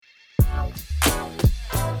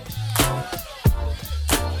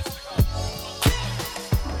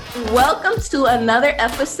Welcome to another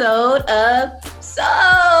episode of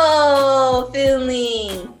Soul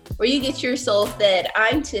Filling, where you get your soul fed.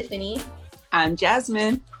 I'm Tiffany. I'm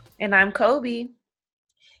Jasmine. And I'm Kobe.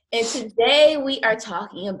 And today we are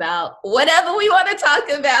talking about whatever we want to talk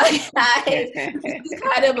about, guys. This is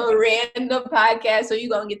kind of a random podcast, so you're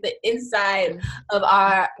going to get the inside of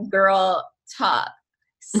our girl talk.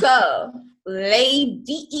 So, before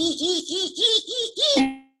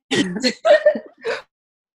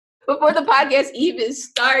the podcast even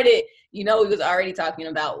started, we was already talking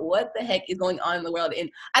about what the heck is going on in the world. And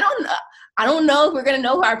I don't know if we're going to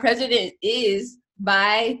know who our president is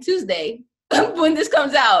by Tuesday when this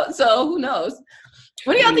comes out. So who knows?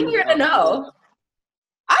 When do y'all think you're going to know?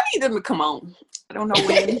 I need them to come on. I don't know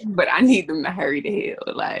when, but I need them to hurry the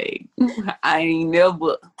hell. Like, I ain't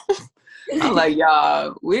never. I'm like,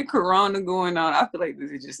 y'all, with Corona going on, I feel like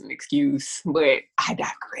this is just an excuse, but I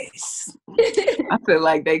digress. I feel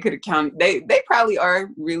like they could have counted. They probably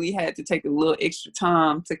really had to take a little extra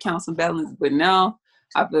time to count some balance, but now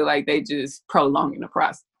I feel like they just prolonging the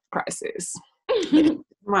process.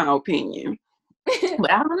 My opinion.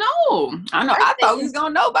 But I don't know. I thought we was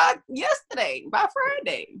going to know by yesterday, by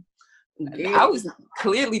Friday. I was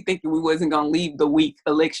clearly thinking we wasn't going to leave the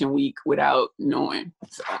election week, without knowing.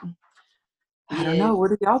 So I don't know.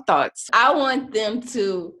 What are y'all thoughts? I want them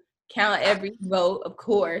to count every vote, of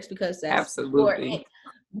course, because that's absolutely important.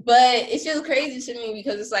 But it's just crazy to me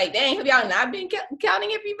because it's like, dang, have y'all not been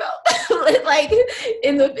counting every vote? Like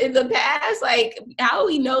in the past, like how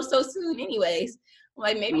we know so soon, anyways.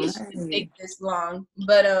 Like maybe it shouldn't take this long.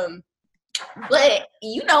 But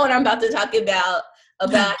you know what I'm about to talk about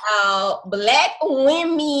how Black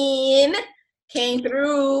women came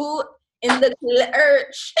through in the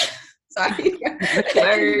church. Sorry.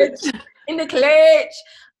 in the church.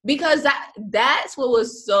 Because that's what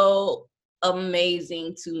was so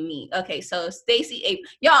amazing to me. Okay, so Stacey Abrams.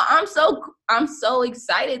 Y'all, I'm so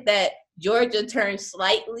excited that Georgia turned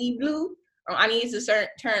slightly blue. I need to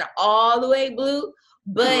turn all the way blue.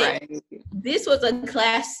 But This was a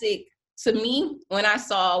classic to me when I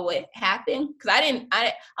saw what happened. Because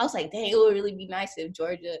I was like, dang, it would really be nice if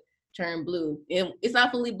Georgia turned blue. It's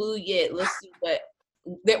not fully blue yet. Let's see, but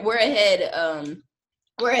we're ahead.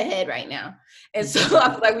 We're ahead right now. And so I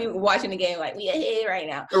feel like we were watching the game like we ahead right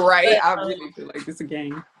now. Right. But, I really feel like it's a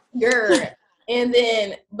game. Girl.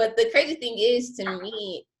 But the crazy thing is, to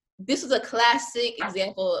me, this is a classic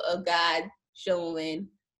example of God showing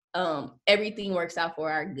everything works out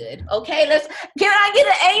for our good. Okay, can I get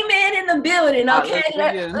an amen in the building? Okay,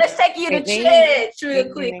 let's take you to church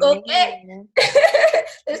real quick. Okay,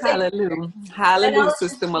 hallelujah,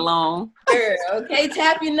 Sister Malone. Girl, okay,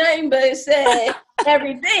 tap your name, but it said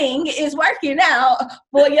everything is working out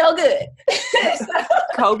for your good.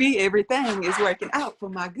 Kobe, everything is working out for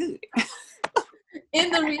my good.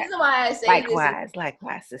 And the reason why I say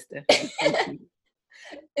likewise, sister.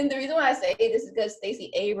 And the reason why I say this is because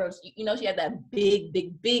Stacey Abrams, she had that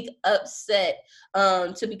big upset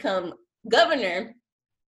to become governor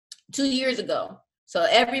 2 years ago. So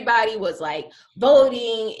everybody was like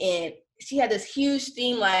voting, and she had this huge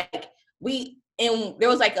theme and there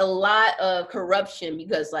was like a lot of corruption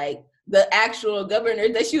because like the actual governor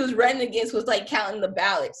that she was running against was like counting the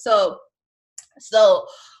ballots. So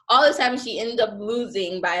all this happened, she ended up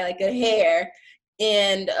losing by like a hair.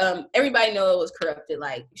 And everybody know it was corrupted.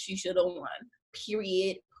 Like, she should have won.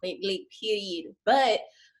 Period. But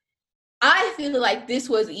I feel like this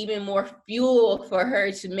was even more fuel for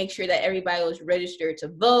her to make sure that everybody was registered to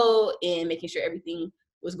vote and making sure everything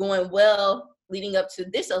was going well leading up to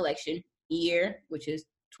this election year, which is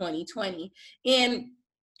 2020. And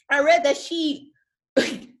I read that she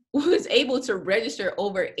was able to register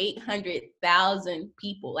over 800,000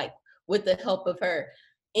 people, like, with the help of her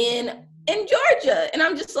in Georgia. And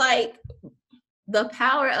I'm just like, the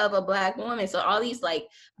power of a Black woman. So all these like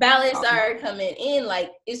ballots are coming in,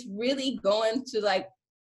 like it's really going to like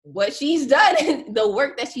what she's done and the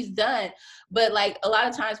work that she's done. But like a lot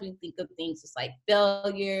of times we think of things as like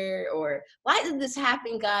failure, or why did this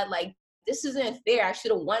happen, God? Like, this isn't fair. I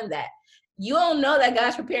should have won that. You don't know that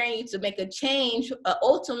God's preparing you to make a change, an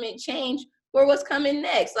ultimate change for what's coming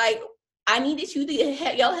next. Like, I needed you to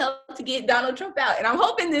get your help to get Donald Trump out. And I'm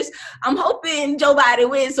hoping Joe Biden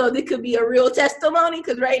wins so there could be a real testimony,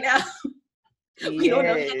 because right now we don't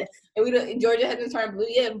know yet. And Georgia hasn't turned blue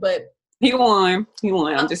yet, but he won.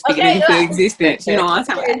 I'm just speaking into existence. You know what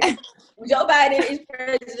I'm talking about? Joe Biden is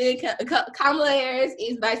president. Kamala Harris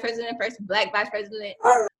is vice president, first Black vice president.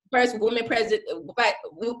 first woman president,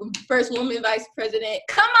 first woman vice president.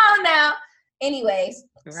 Come on now. Anyways,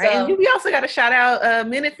 right. so And we also got to shout out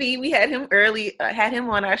Menifee. We had him had him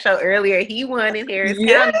on our show earlier. He won in Harris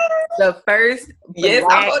County, the first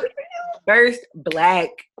black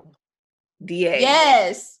DA.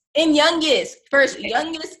 Yes, and the youngest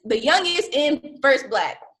and first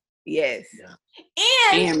black. Yes,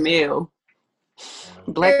 and male.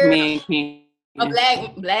 Black man can't. A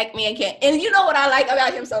black man can't. And you know what I like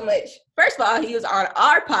about him so much? First of all, he was on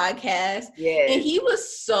our podcast. Yes. And he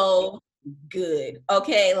was so good.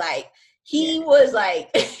 Okay, like he was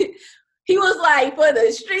like he was like for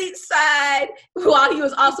the street side while he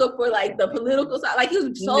was also for like the political side. Like he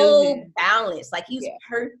was so balanced. Like he's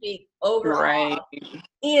perfect overall. Right.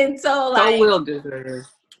 And so like so well deserved.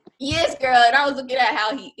 Yes, girl. And I was looking at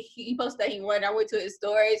how he posted that he won. I went to his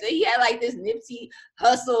stories and he had like this Nipsey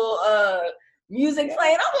Hussle music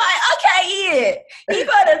playing. I'm like, okay, yeah, he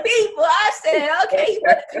for the people. I said, okay, he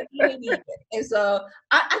for the community. And so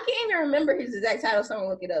I can't even remember his exact title. Someone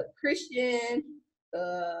look it up. Christian.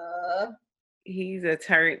 He's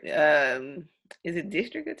attorney. Is it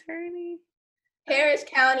district attorney? Harris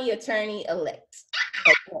County attorney elect.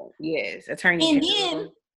 Okay. Yes, attorney.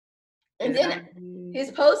 And then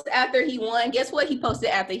his post after he won. Guess what he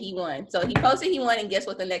posted after he won? So he posted he won, and guess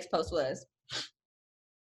what the next post was?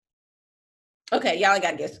 Okay, y'all ain't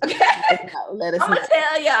gotta guess. Okay, let us know.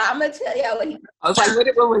 I'm gonna tell y'all what he. I was like, what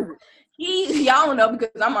was it? Y'all don't know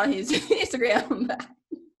because I'm on his Instagram.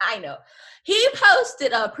 I know. He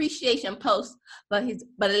posted an appreciation post for his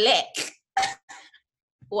black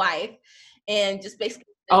wife, and just basically.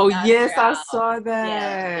 Oh yes, I saw that.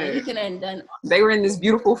 Yeah, he could have done. They were in this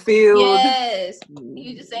beautiful field. Yes, he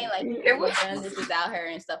was just saying like he would have done this without her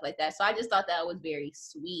and stuff like that. So I just thought that was very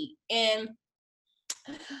sweet, and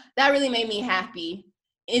that really made me happy.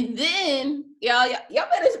 And then y'all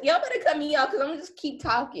better cut me off because I'm gonna just keep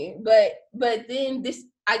talking. But then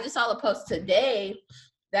I just saw a post today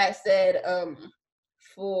that said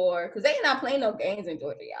because they ain't not playing no games in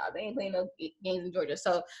Georgia, y'all. They ain't playing no games in Georgia.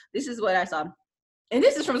 So this is what I saw. And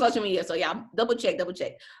this is from social media, so yeah, double check.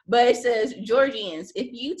 But it says, Georgians, if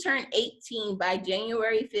you turn 18 by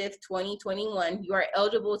January 5th, 2021, you are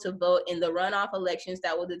eligible to vote in the runoff elections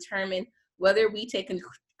that will determine whether we take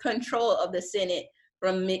control of the Senate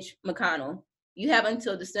from Mitch McConnell. You have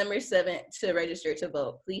until December 7th to register to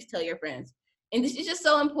vote. Please tell your friends. And this is just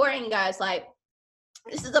so important, guys. Like,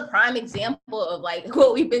 this is a prime example of like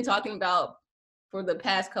what we've been talking about for the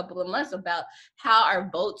past couple of months about how our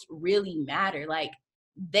votes really matter. Like,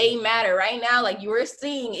 they matter right now. Like you were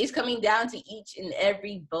seeing, it's coming down to each and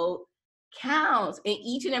every vote counts, and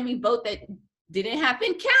each and every vote that didn't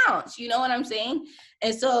happen counts. You know what I'm saying?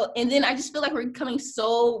 And so, and then I just feel like we're becoming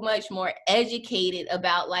so much more educated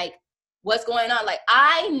about like what's going on. Like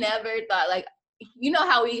I never thought, like, you know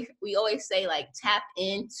how we always say like tap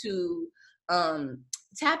into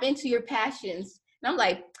your passions. And I'm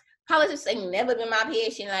like, politics ain't never been my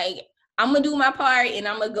passion. Like I'm gonna do my part and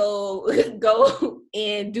I'm gonna go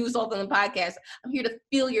and do something on the podcast. I'm here to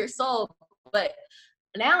feel your soul. But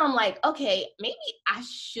now I'm like, okay, maybe I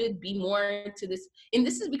should be more into this. And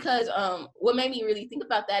this is because what made me really think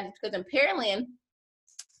about that is because in Pearland,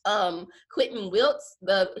 Quentin Wilkes,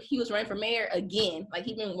 he was running for mayor again. Like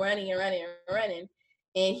he's been running,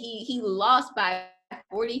 and he lost by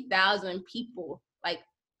 40,000 people. Like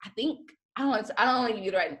I think I don't want to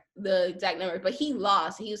give you the exact number, but he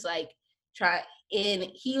lost. He was like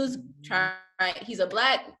he's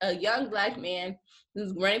a young black man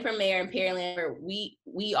who's running for mayor in Pearland, where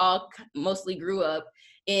we all mostly grew up,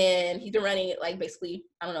 and he's been running it like basically,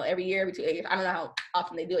 I don't know, every year, every 2 years. I don't know how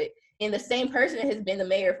often they do it. And the same person has been the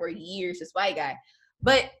mayor for years, this white guy.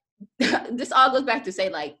 But this all goes back to say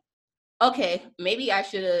like, okay, maybe I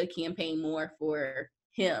should have campaigned more for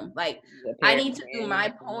him. Like I need to do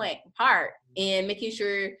my part in making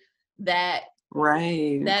sure that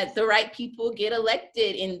that the right people get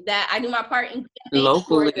elected, and that I do my part in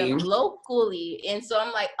locally. And so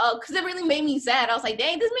I'm like, oh, because it really made me sad. I was like,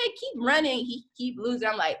 dang, this man keep running, he keep losing.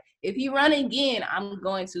 I'm like, if he run again, I'm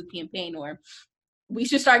going to campaign, or we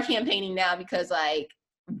should start campaigning now, because like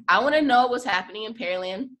I want to know what's happening in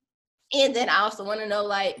Pearland, and then I also want to know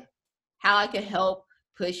like how I can help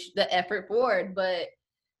push the effort forward. But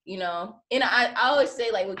you know, and I always say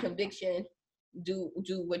like with conviction, do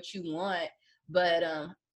what you want. But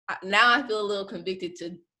now I feel a little convicted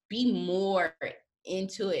to be more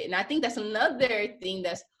into it. And I think that's another thing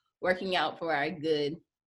that's working out for our good.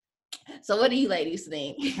 So what do you ladies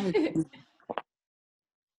think?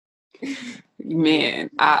 Man,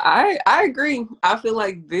 I agree. I feel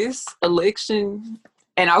like this election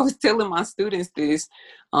and I was telling my students this,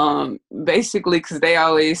 basically, because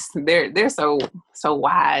they're so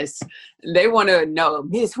wise. They want to know,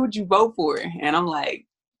 Miss, who'd you vote for? And I'm like,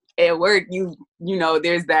 at work, you know,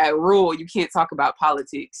 there's that rule. You can't talk about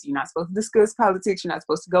politics. You're not supposed to discuss politics. You're not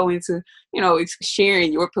supposed to go into, you know,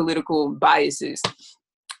 sharing your political biases.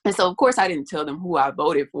 And so, of course, I didn't tell them who I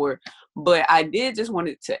voted for, but I did just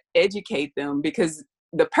wanted to educate them, because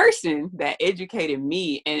the person that educated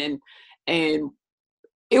me, and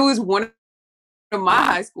it was one of my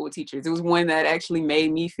high school teachers. It was one that actually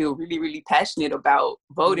made me feel really, really passionate about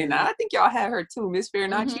voting. And I think y'all had her too, Miss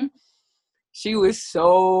Farinacci. Mm-hmm. She was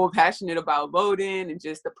so passionate about voting and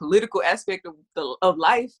just the political aspect of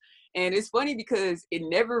life. And it's funny because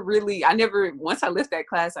once I left that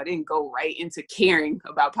class, I didn't go right into caring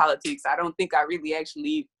about politics. I don't think I really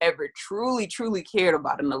actually ever truly, truly cared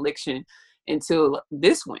about an election until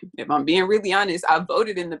this one. If I'm being really honest, I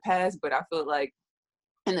voted in the past, but I felt like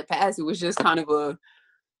in the past, it was just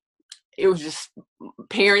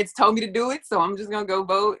parents told me to do it, so I'm just gonna go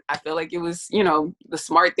vote. I feel like it was, you know, the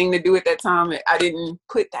smart thing to do at that time. I didn't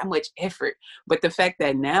put that much effort, but the fact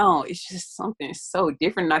that now it's just something so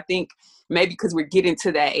different. And I think maybe because we're getting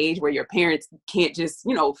to that age where your parents can't just,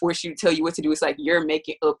 you know, force you to tell you what to do. It's like you're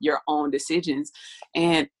making up your own decisions,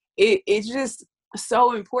 and it's just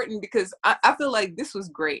so important, because I feel like this was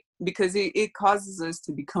great because it causes us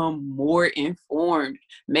to become more informed,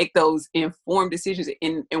 make those informed decisions.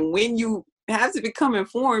 And when you have to become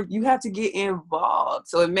informed, you have to get involved.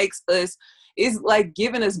 So it makes us, it's like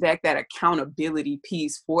giving us back that accountability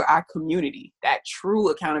piece for our community, that true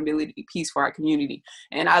accountability piece for our community.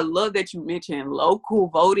 And I love that you mentioned local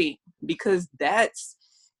voting, because that's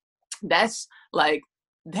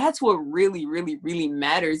what really, really, really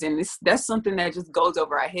matters. And that's something that just goes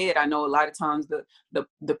over our head. I know a lot of times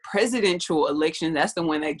the presidential election, that's the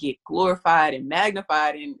one that get glorified and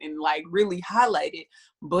magnified and like really highlighted.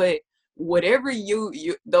 But whatever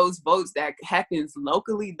those votes that happens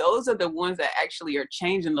locally, those are the ones that actually are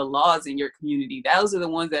changing the laws in your community. Those are the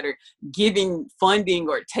ones that are giving funding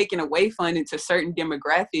or taking away funding to certain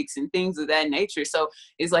demographics and things of that nature. So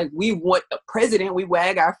it's like we want the president, we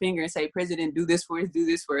wag our finger and say, President, do this for us, do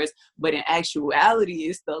this for us. But in actuality,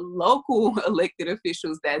 it's the local elected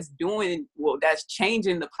officials that's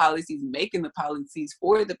changing the policies, making the policies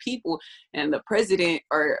for the people. And the president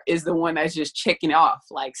is the one that's just checking off,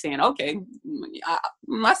 like saying, okay,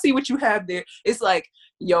 I see what you have there. It's like,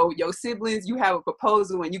 your siblings, you have a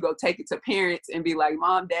proposal and you go take it to parents and be like,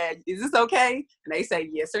 Mom, Dad, is this okay? And they say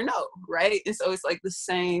yes or no, right? And so it's like the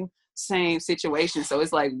same situation. So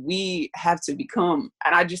it's like we have to become,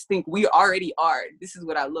 and I just think we already are. This is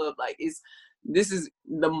what I love. Like, this is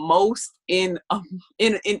the most in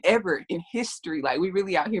ever in history. Like, we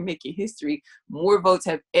really out here making history. More votes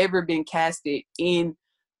have ever been casted in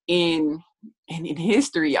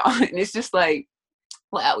history, y'all. And it's just like,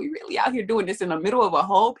 wow, we really out here doing this in the middle of a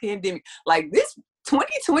whole pandemic. Like, this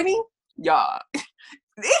 2020, y'all,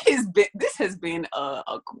 this has been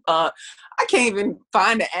I can't even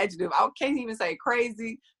find an adjective. I can't even say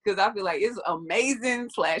crazy, because I feel like it's amazing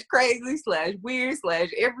 / crazy / weird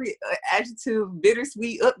 / every adjective,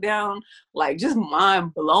 bittersweet, up, down, like just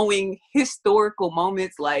mind-blowing historical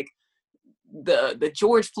moments, like the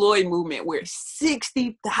George Floyd movement, where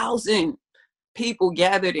 60,000 people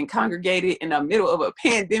gathered and congregated in the middle of a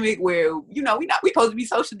pandemic where, you know, we supposed to be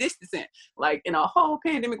social distancing. Like, in a whole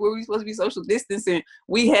pandemic where we supposed to be social distancing,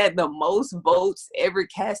 we had the most votes ever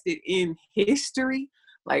casted in history.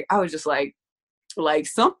 Like, I was just like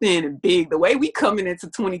something big. The way we coming into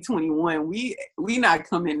 2021, we not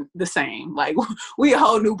coming the same. Like, we a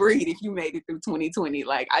whole new breed if you made it through 2020.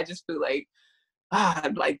 Like, I just feel like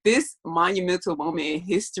like this monumental moment in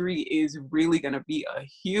history is really going to be a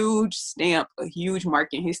huge stamp, a huge mark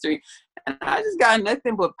in history. And I just got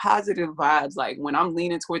nothing but positive vibes. Like, when I'm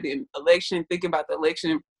leaning toward the election, thinking about the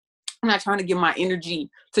election, I'm not trying to give my energy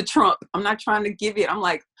to Trump. I'm not trying to give it. I'm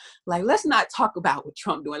like, let's not talk about what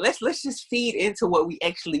Trump doing. Let's just feed into what we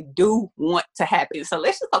actually do want to happen. So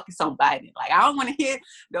let's just focus on Biden. Like, I don't want to hear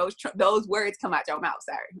those words come out your mouth,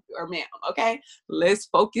 sir or ma'am. Okay, let's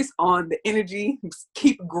focus on the energy.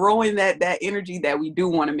 Keep growing that energy that we do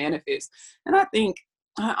want to manifest. And I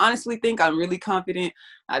honestly think I'm really confident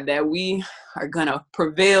that we are gonna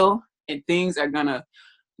prevail and things are gonna,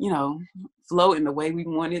 you know, flow in the way we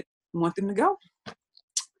want them to go.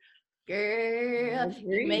 Girl,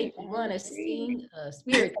 you make me want to sing a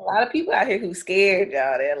spirit. A lot of people out here who scared,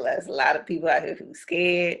 y'all. There's a lot of people out here who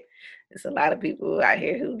scared. There's a lot of people out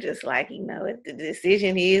here who just like, if the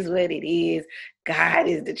decision is what it is, God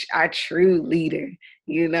is our true leader,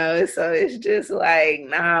 So it's just like,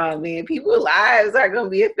 nah, man, people's lives are going to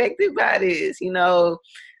be affected by this,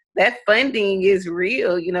 That funding is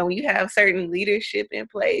real, when you have certain leadership in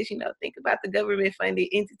place, think about the government funded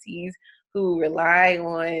entities who rely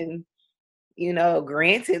on,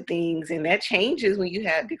 granted things, and that changes when you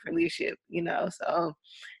have different leadership, so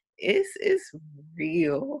it's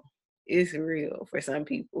real. It's real for some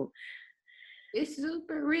people. It's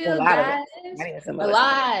super real, guys. A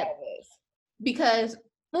lot. Because,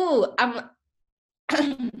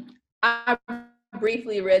 I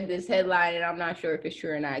briefly read this headline, and I'm not sure if it's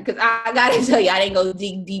true or not. Because I gotta tell you, I didn't go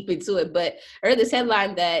dig deep into it, but I read this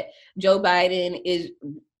headline that Joe Biden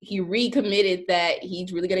he recommitted that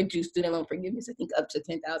he's really gonna do student loan forgiveness. I think up to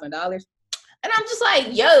 $10,000, and I'm just like,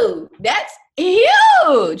 yo, that's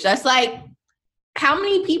huge. That's like, how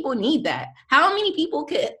many people need that? How many people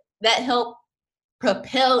could that help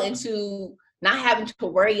propel into not having to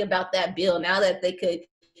worry about that bill now that they could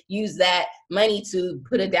use that money to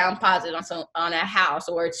put a down deposit on a house,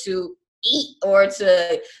 or to eat, or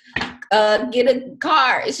to get a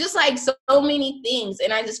car? It's just like so many things.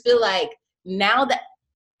 And I just feel like now that,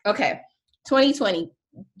 2020,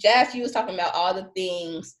 Jeff, you was talking about all the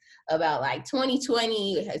things about like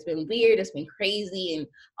 2020. It has been weird. It's been crazy and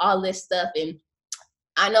all this stuff. And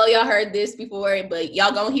I know y'all heard this before, but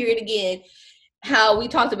y'all gonna hear it again. How we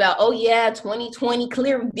talked about, 2020,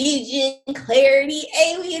 clear vision, clarity,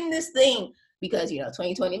 alien, this thing, because,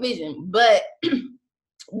 2020 vision. But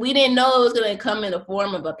we didn't know it was going to come in the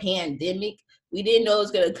form of a pandemic. We didn't know it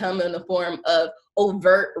was going to come in the form of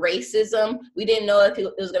overt racism. We didn't know if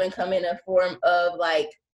it was going to come in a form of like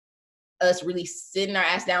us really sitting our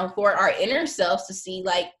ass down for our inner selves to see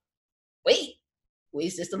like, wait,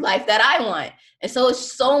 is this the life that I want? And so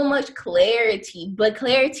it's so much clarity, but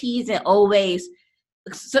clarity isn't always,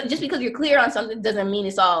 so just because you're clear on something doesn't mean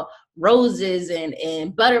it's all roses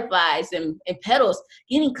and butterflies and petals.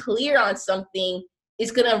 Getting clear on something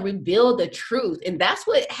is going to reveal the truth. And that's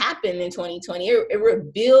what happened in 2020. It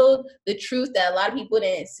revealed the truth that a lot of people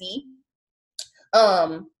didn't see.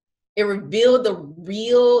 It revealed the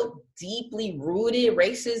real, deeply rooted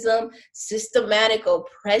racism, systematic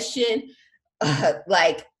oppression,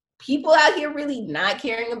 like people out here really not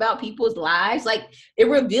caring about people's lives. Like, it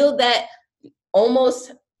revealed that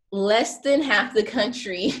almost less than half the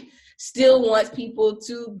country still wants people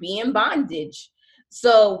to be in bondage.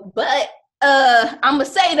 So, but I'm gonna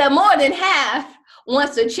say that more than half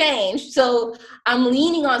wants to change. So I'm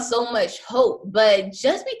leaning on so much hope. But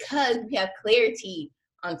just because we have clarity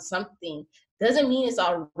on something doesn't mean it's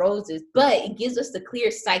all roses, but it gives us the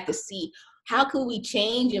clear sight to see how could we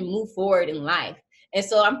change and move forward in life. And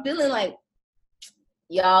so I'm feeling like,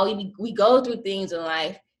 y'all, we go through things in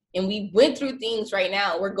life, and we went through things right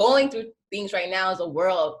now. We're going through things right now as a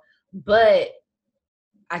world, but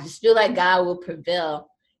I just feel like God will prevail,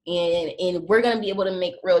 and we're going to be able to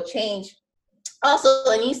make real change. Also,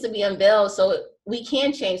 it needs to be unveiled so we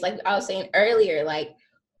can change. Like I was saying earlier, like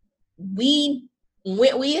we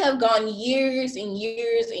have gone years and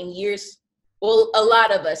years and years. Well, a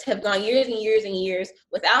lot of us have gone years and years and years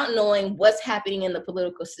without knowing what's happening in the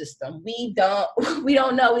political system. We don't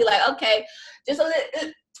know. We like, okay, just so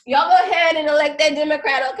that, y'all go ahead and elect that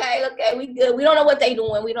Democrat. Okay, we good. We don't know what they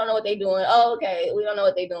doing. Oh, okay, we don't know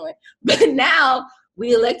what they doing. But now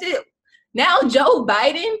we elected. Now Joe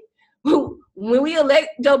Biden. When we elect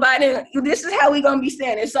Joe Biden, this is how we gonna be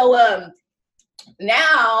standing. So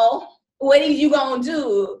now what are you gonna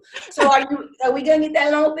do? So are we gonna get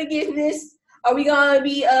that loan forgiveness? Are we gonna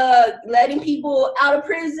be letting people out of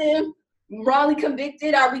prison wrongly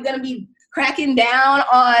convicted? Are we gonna be cracking down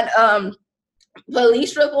on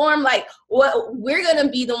police reform? Like, what, we're gonna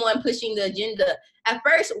be the one pushing the agenda. At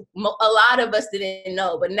first, a lot of us didn't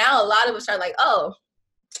know, but now a lot of us are like, oh,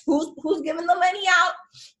 who's giving the money out?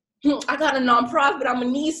 I got a nonprofit. I'm gonna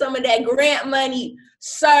need some of that grant money,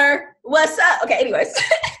 sir. What's up? Okay, anyways,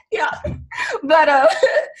 yeah. But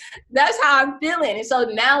that's how I'm feeling. And so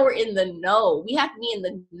now we're in the know. We have to be in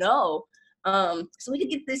the know, so we can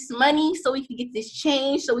get this money, so we can get this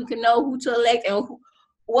change, so we can know who to elect and who.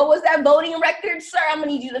 What was that voting record, sir? I'm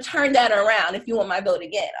gonna need you to turn that around if you want my vote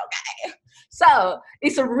again, okay? So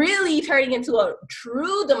it's really turning into a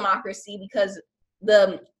true democracy because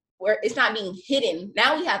where it's not being hidden.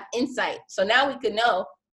 Now we have insight. So now we can know,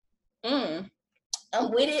 I'm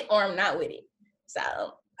with it or I'm not with it. So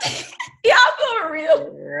y'all feel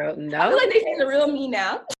real. No. I feel like they see the real me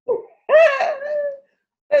now.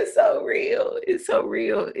 It's so real. It's so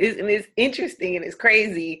real. And it's interesting and it's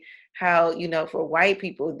crazy how, you know, for white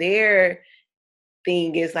people, their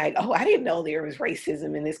thing is like, oh, I didn't know there was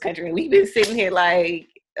racism in this country. And we've been sitting here like,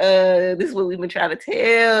 this is what we've been trying to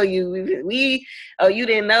tell you. Oh, you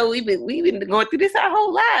didn't know, we've been going through this our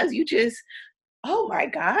whole lives. You just, oh my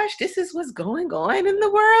gosh, this is what's going on in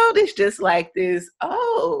the world. It's just like this,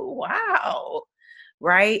 oh, wow.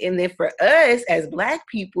 Right. And then for us as Black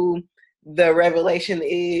people, the revelation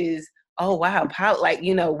is, oh, wow, like,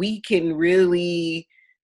 you know, we can really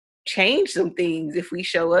change some things if we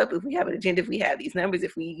show up, if we have an agenda, if we have these numbers,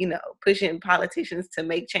 if we, you know, push in politicians to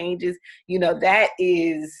make changes, you know, that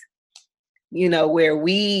is, you know, where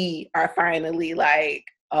we are finally like,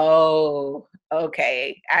 oh,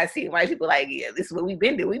 okay, I see. White people like, yeah, this is what we've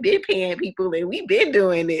been doing. We've been paying people and we've been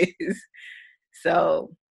doing this.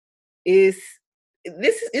 So it's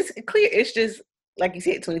clear. It's just, like you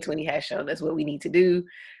said, 2020 has shown us what we need to do,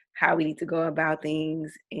 how we need to go about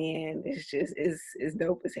things, and it's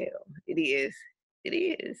dope as hell. It is.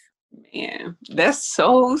 Man, that's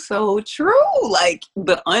so true. Like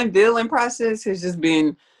the unveiling process has just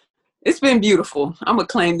been, it's been beautiful. I'm gonna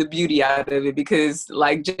claim the beauty out of it because,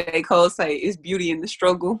 like J. Cole say, it's beauty in the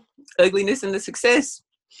struggle, ugliness in the success.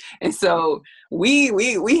 And so we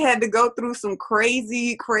had to go through some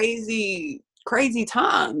crazy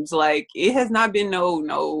times. Like it has not been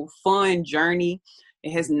no fun journey.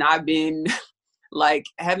 It has not been like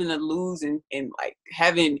having to lose and like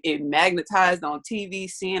having it magnetized on TV,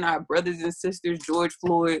 seeing our brothers and sisters, George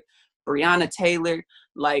Floyd, Breonna Taylor,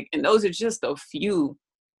 like, and those are just a few.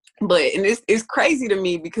 But, and it's crazy to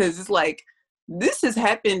me because it's like, this has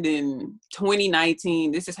happened in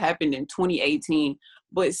 2019, this has happened in 2018,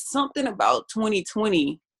 but something about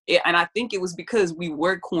 2020, and I think it was because we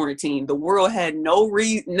were quarantined. The world had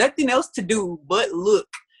nothing else to do but look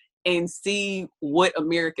and see what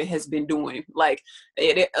America has been doing. Like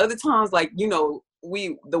at other times, like, you know,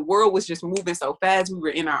 the world was just moving so fast. We were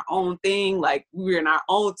in our own thing. Like we were in our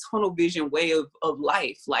own tunnel vision way of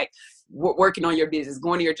life, like working on your business,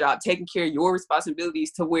 going to your job, taking care of your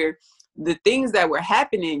responsibilities, to where the things that were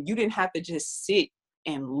happening, you didn't have to just sit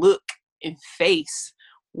and look and face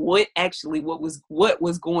what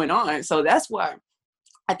was going on. So that's why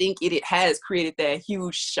I think it has created that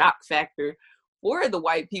huge shock factor for the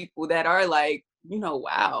white people that are like, you know,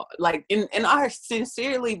 wow, like, and I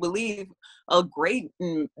sincerely believe a great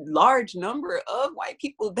large number of white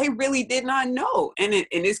people, they really did not know. And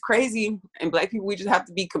it's crazy. And Black people, we just have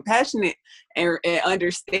to be compassionate and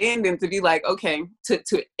understand them, to be like, okay,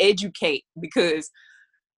 to educate, because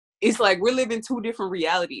it's like we're living two different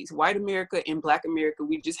realities. White America and Black America,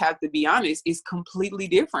 we just have to be honest, is completely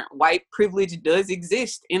different. White privilege does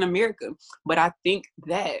exist in America. But I think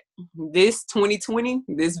that this 2020,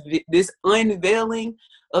 this unveiling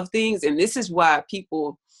of things, and this is why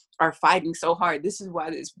people are fighting so hard. This is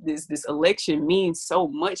why this election means so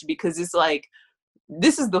much, because it's like,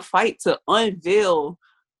 this is the fight to unveil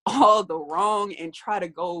all the wrong and try to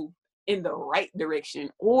go in the right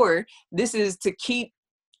direction. Or this is to keep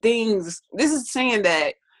things, this is saying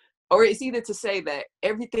that, or it's either to say that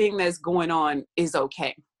everything that's going on is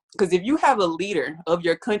okay. Because if you have a leader of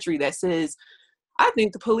your country that says, I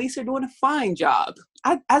think the police are doing a fine job,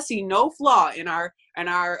 I see no flaw in our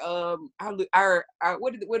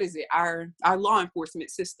what is it, our law enforcement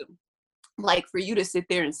system. Like, for you to sit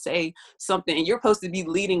there and say something, and you're supposed to be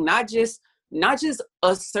leading not just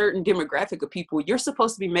a certain demographic of people, you're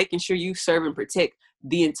supposed to be making sure you serve and protect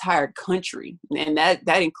the entire country. And that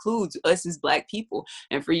includes us as Black people.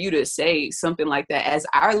 And for you to say something like that as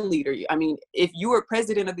our leader, I mean, if you are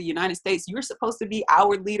president of the United States, you're supposed to be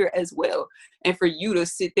our leader as well. And for you to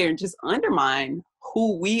sit there and just undermine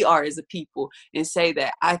who we are as a people and say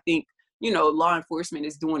that, I think, you know, law enforcement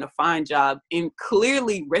is doing a fine job, and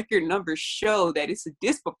clearly record numbers show that it's a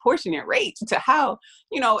disproportionate rate to how,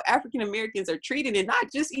 you know, African Americans are treated, and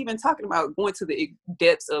not just even talking about going to the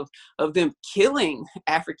depths of them killing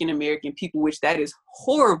African American people, which that is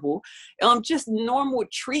horrible. Just normal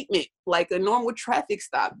treatment, like a normal traffic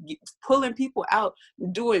stop, pulling people out,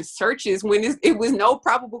 doing searches when it was no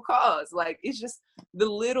probable cause. Like, it's just the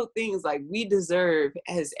little things. Like, we deserve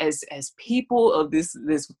as people of this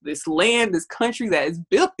land, this country that has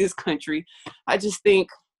built this country. I just think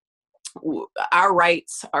our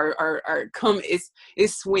rights are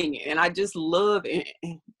it's swinging, and I just love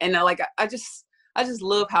and I just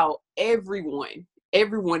love how everyone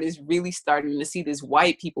is really starting to see this.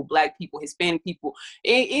 White people, Black people, Hispanic people,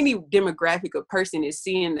 any demographic of person is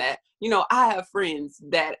seeing that, you know, I have friends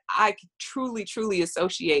that I truly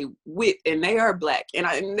associate with, and they are Black,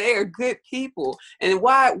 and they are good people. And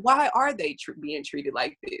why are they being treated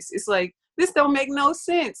like this? It's like, this don't make no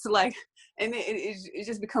sense. Like, and it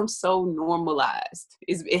just becomes so normalized.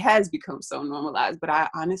 It has become so normalized. But I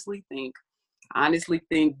honestly think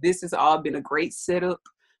this has all been a great setup,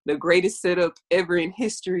 the greatest setup ever in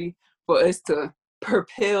history for us to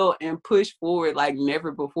propel and push forward like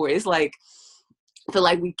never before. It's like, I feel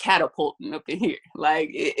like we catapulting up in here. Like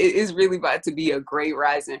it's really about to be a great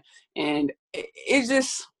rising. And it's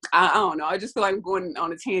just, I don't know. I just feel like I'm going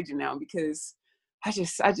on a tangent now because I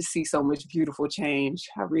just see so much beautiful change.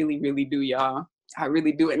 I really, really do, y'all. I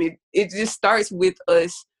really do. And it just starts with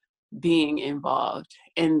us being involved.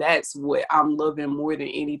 And that's what I'm loving more than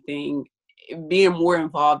anything, being more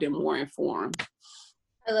involved and more informed.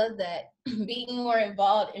 I love that. Being more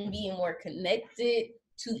involved and being more connected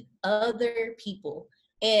to other people.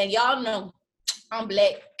 And y'all know I'm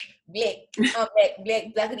black,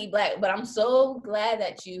 blackity black. But I'm so glad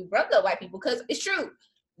that you brought up white people because it's true.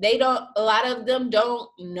 A lot of them don't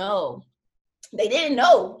know. They didn't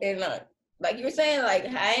know. And like you were saying, like,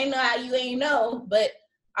 I ain't know how you ain't know. But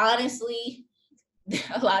honestly,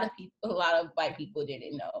 a lot of white people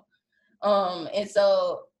didn't know. And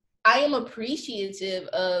so I am appreciative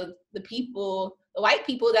of the white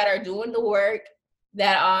people that are doing the work,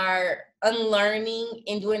 that are unlearning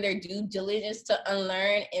and doing their due diligence to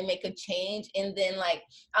unlearn and make a change. And then, like,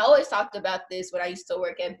 I always talked about this when I used to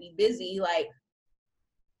work at Be Busy, like,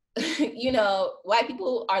 you know, white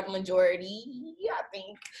people are the majority, I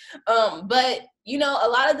think. But, you know, a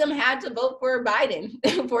lot of them had to vote for Biden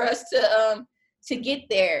for us to get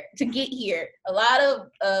here. A lot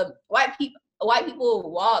of white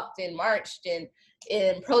people walked and marched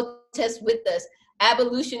and protest with us.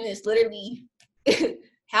 Abolitionists literally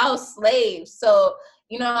house slaves. So,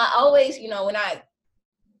 you know, I always, you know, when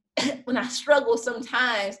I struggle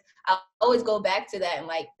sometimes, I always go back to that. And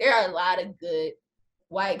like, there are a lot of good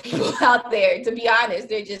white people out there, to be honest.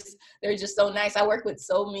 They're just so nice. I work with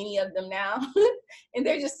so many of them now and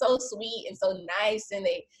they're just so sweet and so nice. And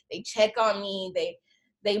they check on me.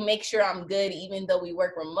 They make sure I'm good, even though we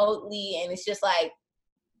work remotely. And it's just like,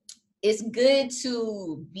 it's good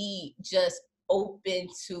to be just open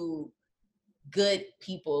to good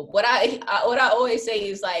people. What I always say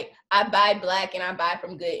is like, I buy black and I buy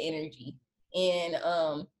from good energy.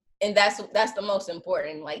 And that's the most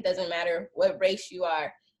important. Like, doesn't matter what race you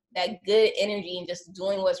are, that good energy and just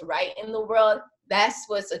doing what's right in the world, that's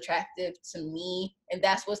what's attractive to me. And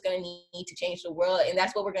that's what's going to need to change the world. And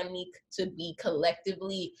that's what we're going to need to be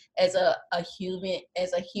collectively as a human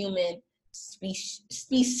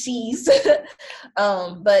species.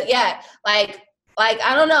 But yeah, like,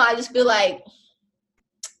 I don't know. I just feel a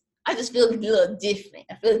little different.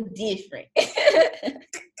 I feel different.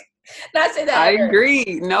 Not say that. I agree.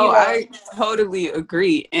 No, you know? I totally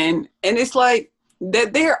agree. And it's like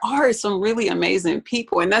that there are some really amazing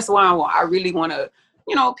people. And that's why I really want to,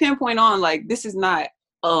 you know, pinpoint on, like, this is not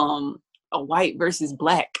a white versus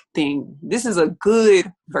black thing. This is a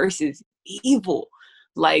good versus evil.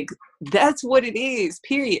 Like, that's what it is,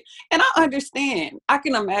 period. And I understand. I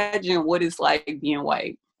can imagine what it's like being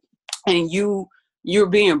white and you're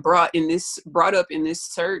being brought up in this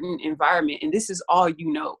certain environment, and this is all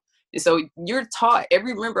you know. And so you're taught,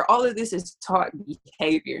 remember, all of this is taught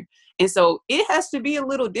behavior. And so it has to be a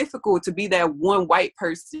little difficult to be that one white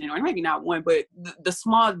person, or maybe not one, but the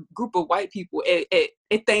small group of white people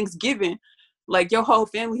at Thanksgiving. Like, your whole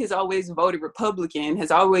family has always voted Republican, has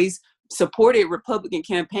always supported Republican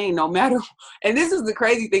campaign, no matter. And this is the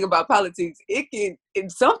crazy thing about politics.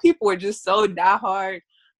 Some people are just so diehard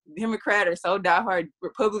Democrat or so diehard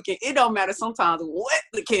Republican, it don't matter sometimes what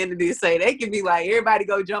the candidates say. They can be like, everybody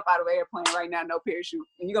go jump out of an airplane right now, no parachute.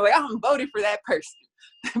 And you go like, I'm voting for that person.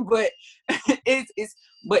 But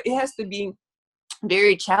but it has to be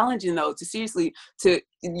very challenging though, to seriously to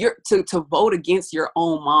vote against your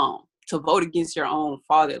own mom, to vote against your own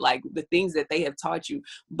father, like the things that they have taught you.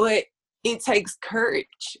 But it takes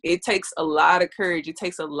courage. It takes a lot of courage. It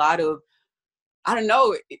takes a lot of, I don't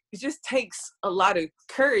know, it just takes a lot of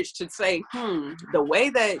courage to say, the way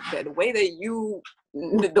that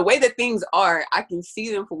things are, I can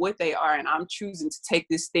see them for what they are, and I'm choosing to take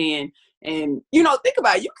this stand. And, you know, think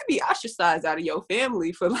about it, you could be ostracized out of your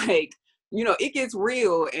family for, like, you know, it gets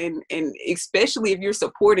real, and especially if you're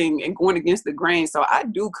supporting and going against the grain. So I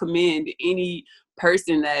do commend any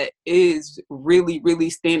person that is really, really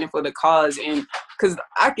standing for the cause, and because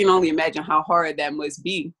I can only imagine how hard that must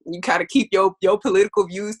be. You gotta keep your political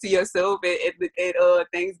views to yourself at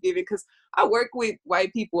Thanksgiving, because I work with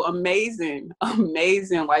white people, amazing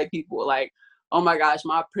white people. Like, oh my gosh,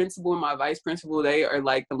 my principal and my vice principal, they are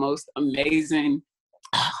like the most amazing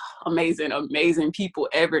people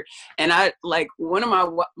ever. And I, like, one of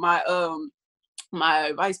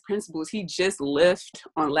my vice principals, he just left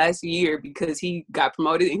on last year because he got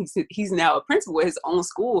promoted and he's now a principal at his own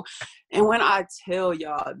school. And when I tell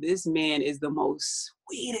y'all, this man is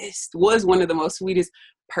was one of the most sweetest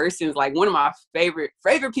persons, like one of my favorite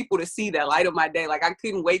people to see that light of my day. Like I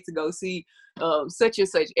couldn't wait to go see such and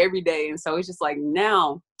such every day. And so it's just like,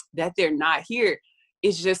 now that they're not here,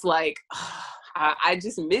 it's just like, I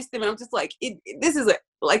just missed them. And I'm just like, this is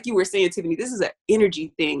like you were saying, Tiffany, this is an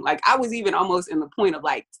energy thing. Like I was even almost in the point of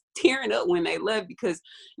like tearing up when they left, because,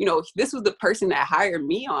 you know, this was the person that hired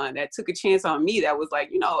me on, that took a chance on me, that was like,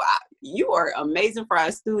 you know, you are amazing for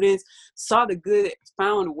our students, saw the good,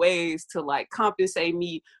 found ways to like compensate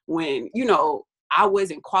me when, you know, I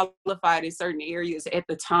wasn't qualified in certain areas at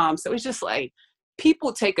the time. So it's just like,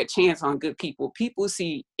 people take a chance on good people. People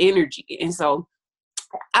see energy. And so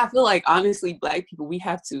I feel like, honestly, Black people, we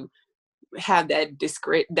have to have that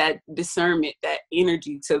discernment, that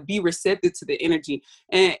energy, to be receptive to the energy.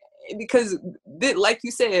 And because like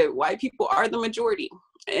you said, white people are the majority.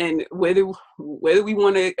 And whether we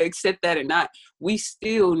want to accept that or not, we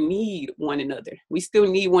still need one another. We still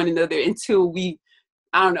need one another until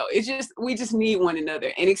I don't know. We just need one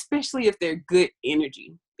another. And especially if they're good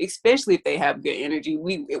energy, especially if they have good energy,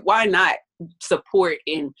 why not support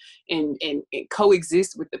and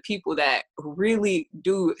coexist with the people that really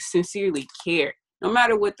do sincerely care, no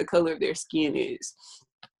matter what the color of their skin is.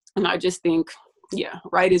 And I just think, yeah,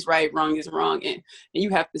 right is right, wrong is wrong. And you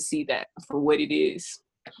have to see that for what it is.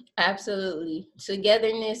 Absolutely.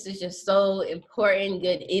 Togetherness is just so important.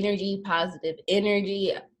 Good energy, positive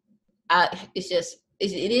energy.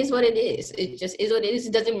 It is what it is. It just is what it is.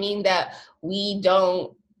 It doesn't mean that we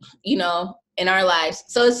don't, you know, in our lives.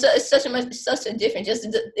 So it's such a difference. Just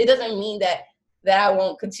it doesn't mean that I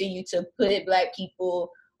won't continue to put Black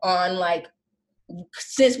people on, like,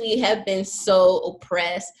 since we have been so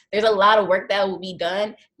oppressed. There's a lot of work that will be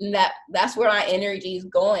done, and that's where our energy is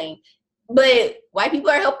going. But white people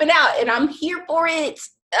are helping out, and I'm here for it.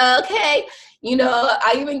 Okay, you know,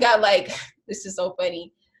 I even got, like, this is so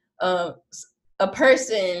funny. A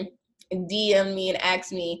person DM me and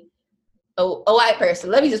asked me, a white person,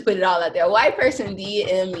 let me just put it all out there. A white person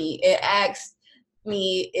DM me and asked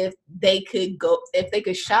me if they could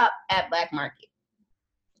shop at Black Market.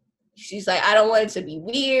 She's like, I don't want it to be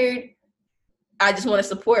weird. I just want to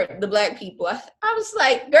support the Black people. I was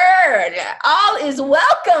like, girl, all is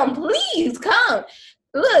welcome. Please come.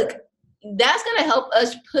 Look, that's gonna help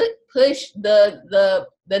us push the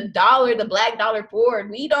dollar, the Black dollar forward.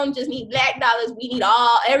 We don't just need Black dollars. We need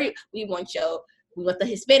we want the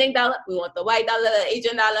Hispanic dollar. We want the white dollar, the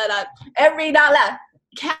Asian dollar. Every dollar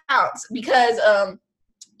counts, because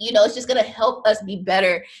you know, it's just gonna help us be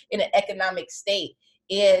better in an economic state.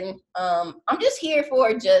 And I'm just here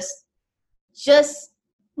for just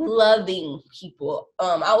loving people.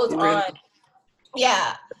 I was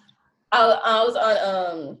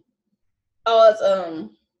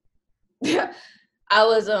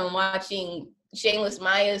watching Shameless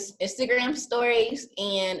Maya's Instagram stories,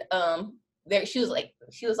 and she was like,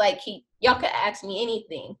 y'all could ask me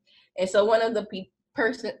anything. And so one of the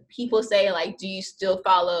people say, like, do you still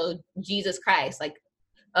follow Jesus Christ? Like,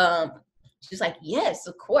 she's like, yes,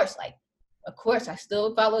 of course. Like, of course, I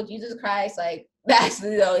still follow Jesus Christ. Like, that's,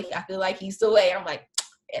 you know, I feel like he's the way. I'm like,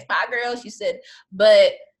 that's my girl. She said,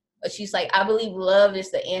 but she's like, I believe love is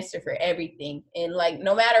the answer for everything. And, like,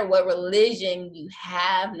 no matter what religion you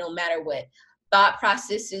have, no matter what thought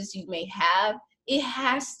processes you may have, it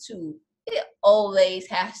always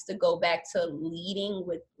has to go back to leading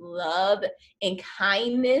with love and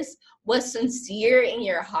kindness. What's sincere in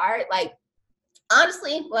your heart? Like,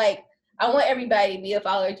 honestly, like, I want everybody to be a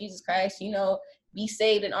follower of Jesus Christ, you know, be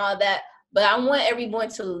saved and all that. But I want everyone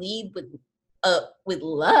to lead with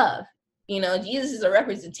love. You know, Jesus is a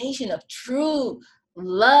representation of true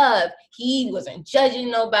love. He wasn't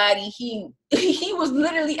judging nobody. He was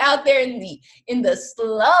literally out there in the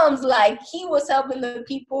slums. Like, he was helping the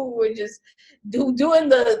people who were just doing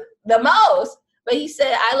the most. But he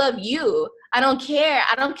said, I love you. I don't care.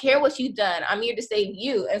 I don't care what you've done. I'm here to save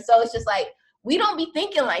you. And so it's just like, we don't be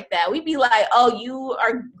thinking like that. We be like, oh, you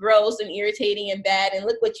are gross and irritating and bad, and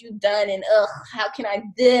look what you've done, and how can I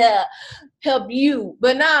help you?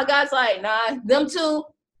 But nah, God's like, nah, them too.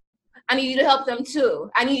 I need you to help them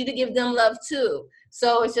too. I need you to give them love too.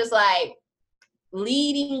 So it's just like,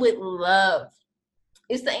 leading with love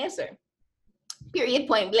is the answer. Period,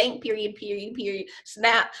 point blank, period,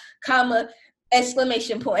 snap, comma,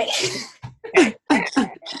 exclamation point.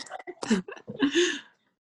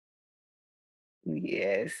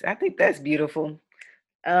 Yes, I think that's beautiful.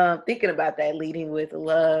 Thinking about that, leading with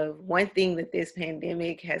love, one thing that this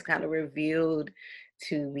pandemic has kind of revealed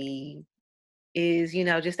to me is,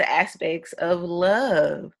 just the aspects of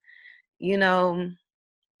love. You know,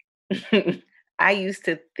 I used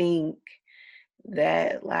to think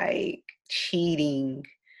that like cheating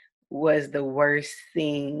was the worst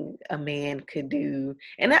thing a man could do.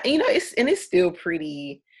 And it's still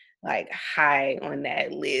pretty like high on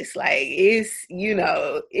that list. Like it's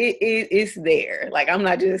there. Like I'm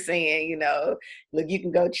not just saying, look, you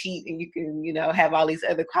can go cheat and you can, have all these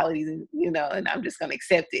other qualities and and I'm just gonna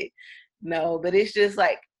accept it. No, but it's just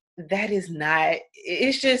like that is not,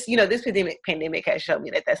 it's just, this pandemic has shown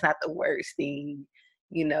me that that's not the worst thing,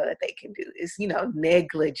 that they can do. Is,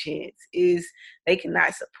 negligence, is they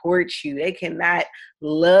cannot support you. They cannot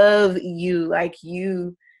love you like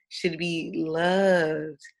you should be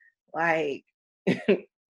loved. Like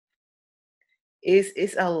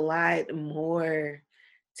it's a lot more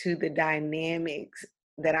to the dynamics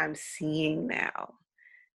that I'm seeing now.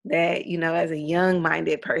 That, as a young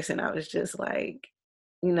minded person, I was just like,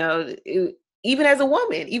 even as a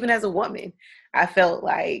woman, I felt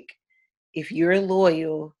like if you're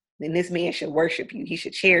loyal, then this man should worship you. He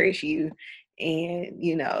should cherish you. And,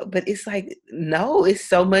 but it's like, no, it's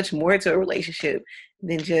so much more to a relationship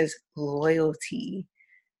than just loyalty.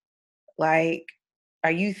 Like, are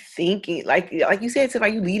you thinking, like you said, Tiff, are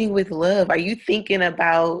you leading with love? Are you thinking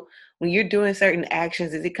about when you're doing certain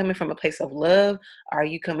actions, is it coming from a place of love? Or are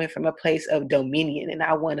you coming from a place of dominion? And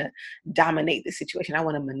I want to dominate the situation. I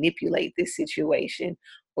want to manipulate this situation.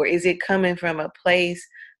 Or is it coming from a place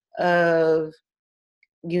of,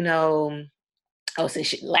 oh,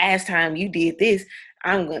 since last time you did this,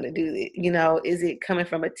 I'm going to do it. Is it coming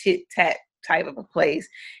from a tit-tat type of a place?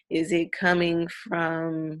 Is it coming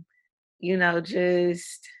from,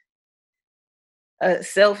 just a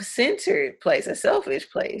self-centered place, a selfish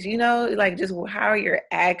place, like just how are your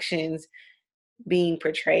actions being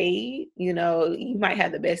portrayed? You might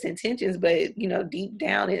have the best intentions, but, deep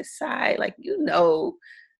down inside, like,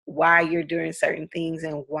 why you're doing certain things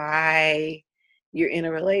and why you're in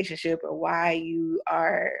a relationship or why you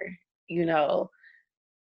are, I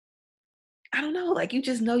don't know, like you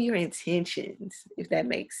just know your intentions, if that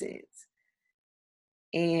makes sense.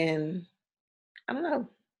 And I don't know,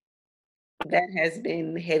 that has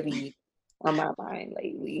been heavy on my mind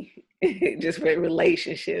lately, just with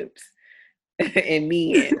relationships and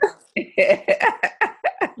men.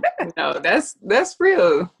 No, that's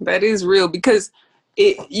real. That is real because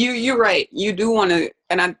you're right. You do want to,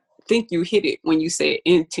 and I think you hit it when you say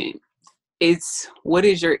intent. It's what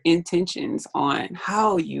is your intentions on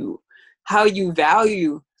how you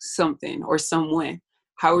value something or someone.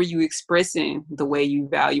 How are you expressing the way you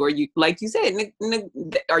value? Are you, like you said,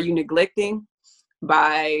 are you neglecting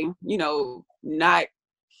by not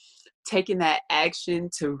taking that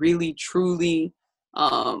action to really truly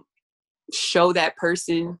show that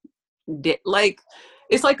person that, like,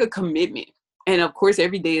 it's like a commitment. And of course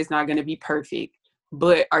every day is not going to be perfect,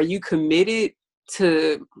 but are you committed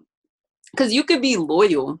to, because you could be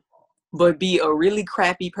loyal but be a really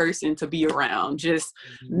crappy person to be around, just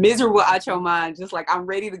miserable out your mind, just like, I'm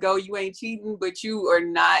ready to go, you ain't cheating, but you are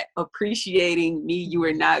not appreciating me, you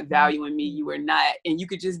are not valuing me, you are not, and you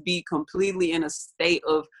could just be completely in a state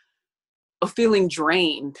of feeling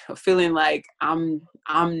drained, of feeling like I'm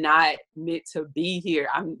not meant to be here.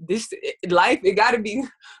 Life, it got to be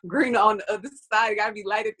green on the other side. It got to be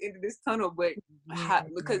light at the end of this tunnel. But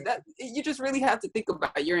because that, you just really have to think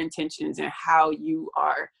about your intentions and how you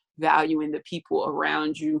are valuing the people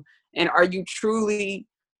around you. And are you truly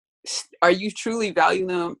valuing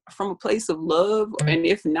them from a place of love? And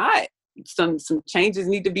if not, some changes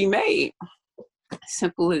need to be made.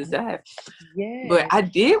 Simple as that. Yeah. But I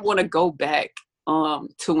did want to go back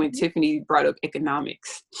to when Tiffany brought up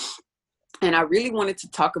economics, and I really wanted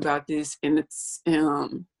to talk about this, and it's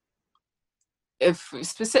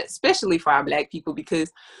especially for our Black people,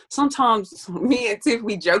 because sometimes me and Tiff,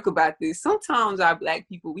 we joke about this. Sometimes our Black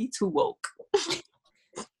people, we too woke.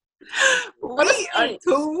 We are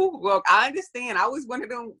too woke. I understand. I was one of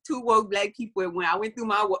them too woke Black people when I went through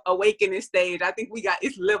my awakening stage. I think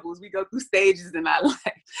it's levels. We go through stages in our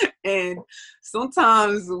life. And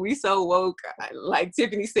sometimes we so woke, like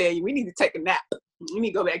Tiffany said, we need to take a nap. We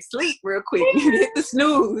need to go back to sleep real quick. Hit the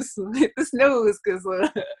snooze. Because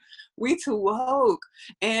we too woke.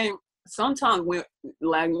 And sometimes when,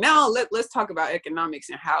 like, now let's talk about economics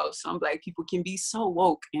and how some Black people can be so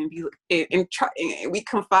woke and be and we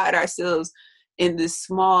confide ourselves in this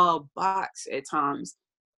small box at times.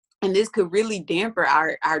 And this could really damper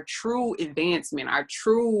our true advancement, our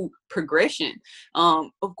true progression.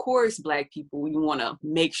 Of course, Black people, we want to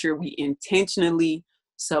make sure we intentionally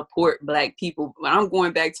support Black people. But I'm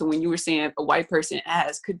going back to when you were saying a white person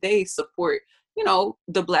asked, could they support,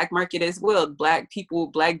 the Black market as well? Black people,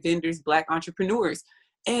 Black vendors, Black entrepreneurs.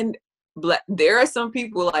 And there are some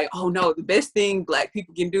people like, oh no, the best thing Black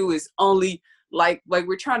people can do is only like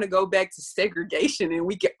we're trying to go back to segregation and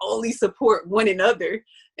we can only support one another.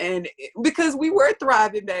 And because we were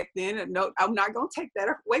thriving back then, and no, I'm not going to take that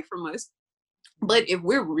away from us. But if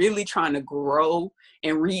we're really trying to grow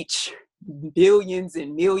and reach billions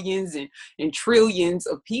and millions and trillions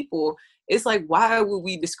of people, it's like, why would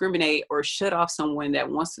we discriminate or shut off someone that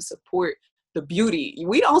wants to support the beauty?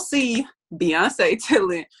 We don't see Beyonce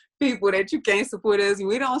telling people that you can't support us.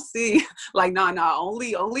 We don't see like,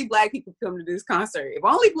 only Black people come to this concert. If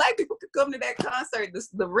only Black people could come to that concert,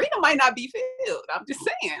 the arena might not be filled. I'm just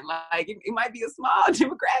saying, like, it might be a small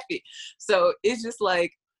demographic. So it's just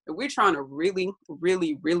like, we're trying to really,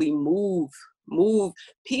 really, really move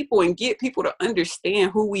people and get people to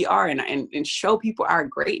understand who we are and show people our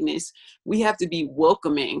greatness. We have to be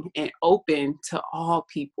welcoming and open to all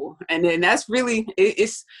people. And then that's really,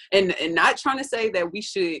 it's not trying to say that we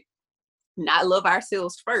should not love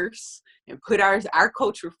ourselves first and put our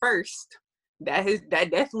culture first. That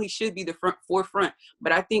definitely should be the forefront.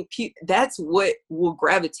 But I think that's what will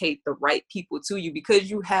gravitate the right people to you, because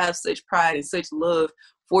you have such pride and such love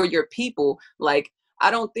for your people. Like,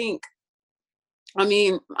 I'm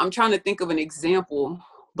trying to think of an example,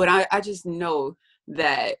 but I just know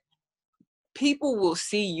that people will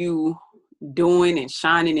see you doing and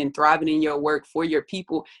shining and thriving in your work for your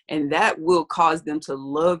people, and that will cause them to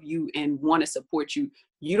love you and want to support you.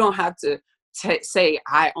 You don't have to say,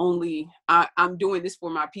 I'm doing this for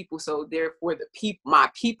my people, so therefore my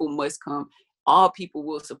people must come. All people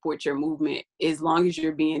will support your movement as long as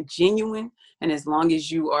you're being genuine and as long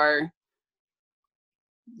as you're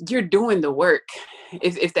doing the work,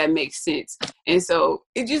 if that makes sense. And so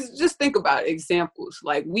it just think about examples.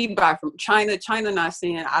 Like, we buy from China. Not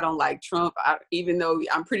saying I don't like Trump, even though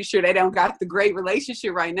I'm pretty sure they don't got the great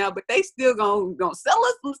relationship right now, but they still gonna sell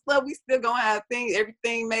us some stuff. We still gonna have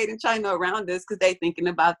everything made in China around us because they thinking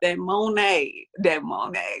about that Monet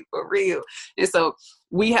for real. And so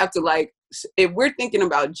we have to, like, if we're thinking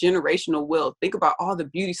about generational wealth, think about all the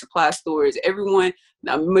beauty supply stores. Everyone,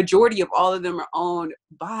 the majority of all of them are owned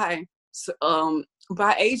by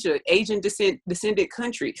Asian descended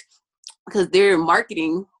countries, because they're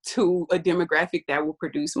marketing to a demographic that will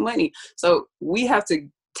produce money. So we have to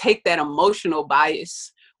take that emotional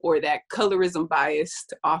bias or that colorism bias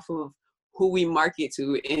off of who we market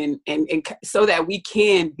to, and so that we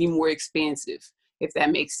can be more expansive, if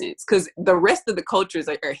that makes sense. Because the rest of the cultures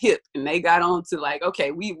are hip, and they got on to, like,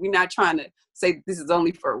 okay, we're not trying to say this is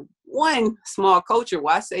only for one small culture.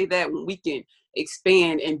 Why say that when we can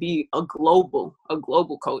expand and be a global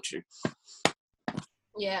culture?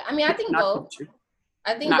 Yeah, I mean, I think both.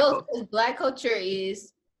 I think both, because Black culture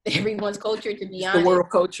is everyone's culture, to be honest. The world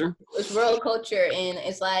culture. It's world culture, and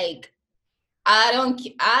it's like,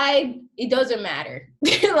 it doesn't matter.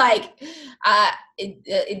 Like,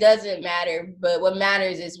 it doesn't matter. But what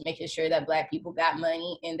matters is making sure that Black people got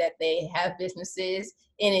money and that they have businesses.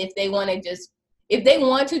 And if they want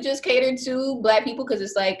to just cater to Black people, because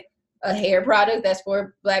it's like a hair product that's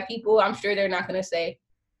for Black people, I'm sure they're not going to say,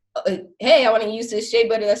 hey, I want to use this shea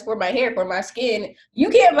butter that's for my hair, for my skin. You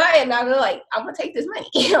can't buy it. And I'm like, I'm going to take this money.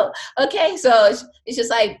 Okay. So it's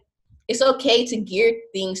just like, it's okay to gear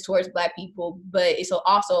things towards Black people, but it's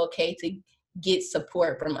also okay to get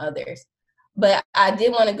support from others. But I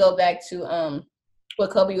did want to go back to what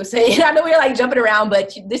Kobe was saying. I know we're like jumping around,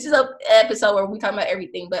 but this is an episode where we talk about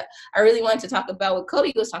everything. But I really wanted to talk about what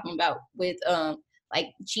Kobe was talking about with like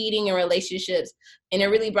cheating in relationships, and it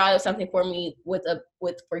really brought up something for me with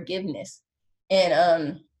forgiveness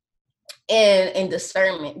and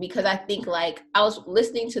discernment, because I think, like, I was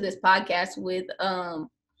listening to this podcast with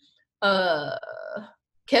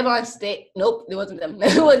Kevin State. Nope, it wasn't them.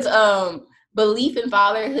 It was Belief in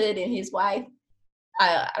Fatherhood and his wife.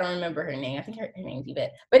 I don't remember her name. I think her name's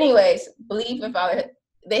Yvette. But anyways, Belief in Fatherhood.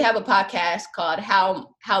 They have a podcast called How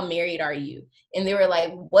Married Are You? And they were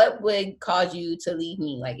like, what would cause you to leave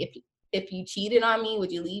me? Like, if you cheated on me,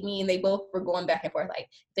 would you leave me? And they both were going back and forth. Like,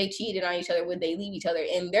 if they cheated on each other, would they leave each other?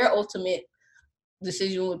 And their ultimate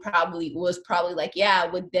decision was probably like, yeah, I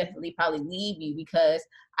would definitely probably leave you, because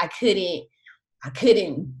I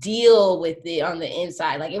couldn't deal with it on the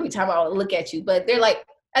inside. Like, every time I would look at you. But they're like,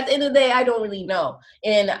 at the end of the day, I don't really know.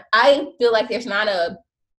 And I feel like there's not a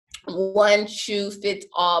one shoe fits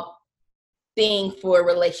all thing for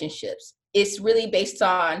relationships. It's really based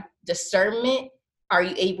on discernment. Are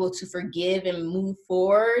you able to forgive and move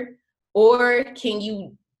forward, or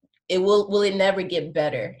will it never get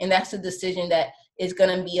better? And that's a decision that is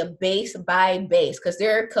going to be a base by base, because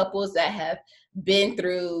there are couples that have been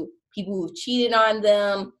through people who've cheated on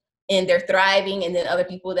them and they're thriving, and then other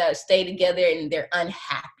people that stay together and they're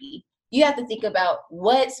unhappy. You have to think about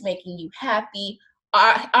what's making you happy.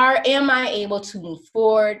 Am I able to move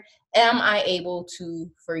forward? Am I able to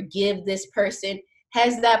forgive this person?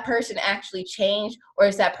 Has that person actually changed, or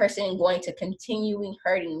is that person going to continuing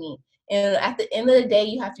hurting me? And at the end of the day,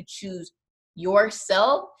 you have to choose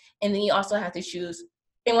yourself, and then you also have to choose.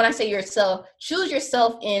 And when I say yourself, choose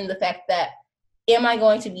yourself in the fact that, am I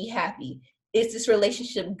going to be happy? Is this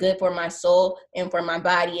relationship good for my soul and for my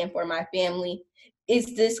body and for my family?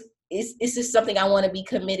 Is this something I want to be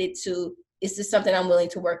committed to? Is this something I'm willing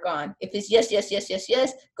to work on? If it's yes, yes, yes, yes,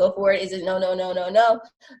 yes, go for it. Is it no, no, no, no, no?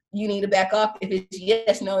 You need to back off. If it's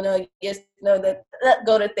yes, no, no, yes, no,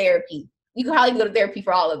 go to therapy. You can probably go to therapy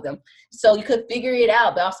for all of them. So you could figure it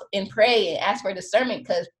out, but also and pray and ask for discernment,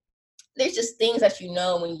 because there's just things that you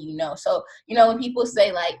know when you know. So, when people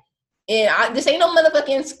say like, this ain't no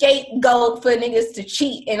motherfucking scapegoat for niggas to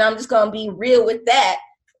cheat, and I'm just gonna be real with that,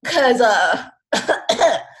 because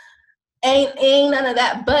ain't none of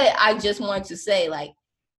that. But I just want to say, like,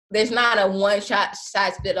 there's not a one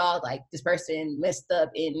size fit all, like this person messed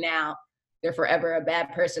up and now they're forever a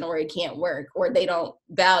bad person, or it can't work, or they don't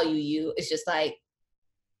value you. It's just like,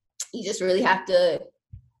 you just really have to,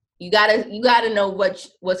 you gotta know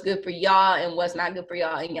what's good for y'all and what's not good for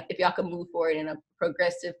y'all, and if y'all can move forward in a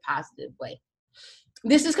progressive, positive way.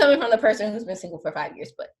 This is coming from the person who's been single for 5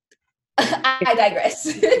 years, but I digress.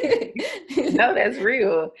 No, that's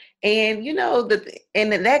real. And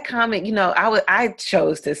and that comment, I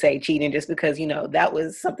chose to say cheating just because that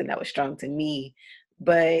was something that was strong to me.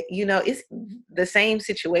 But it's the same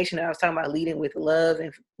situation that I was talking about, leading with love,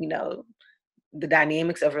 and the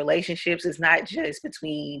dynamics of relationships is not just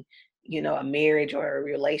between a marriage or a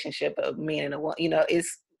relationship of man and a woman.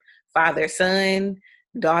 It's father son,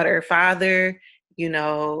 daughter father,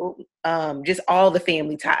 just all the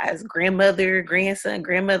family ties, grandmother, grandson,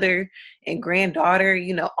 grandmother, and granddaughter,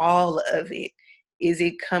 all of it. Is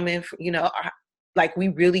it coming from, like, we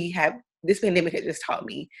really have, this pandemic has just taught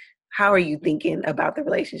me, how are you thinking about the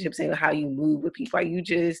relationships and how you move with people? Are you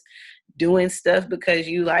just doing stuff because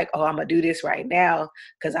you like, oh, I'm gonna do this right now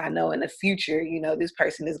because I know in the future, this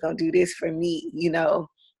person is gonna do this for me,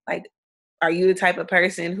 like, are you the type of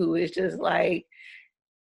person who is just like,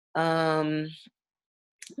 I'm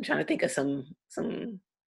trying to think of some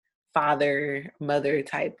father, mother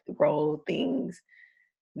type role things.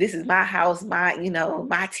 This is my house, my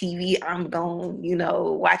TV. I'm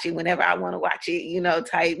going, watch it whenever I want to watch it,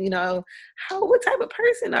 type, what type of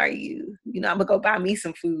person are you? I'm gonna go buy me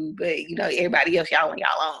some food, but everybody else, y'all on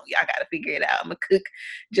y'all own. Y'all gotta figure it out. I'm gonna cook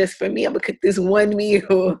just for me. I'm gonna cook this one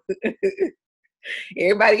meal.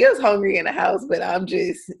 Everybody else hungry in the house, but I'm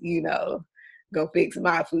just, gonna fix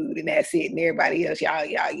my food and that's it. And everybody else, y'all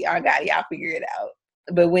got it, y'all figure it out.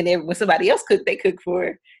 But when somebody else cook, they cook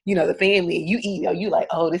for, the family. You eat, you like,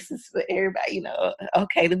 oh, this is for everybody,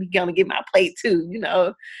 okay, let me go and get my plate too,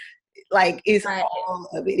 like, it's right. All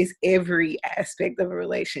of it. It's every aspect of a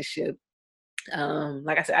relationship.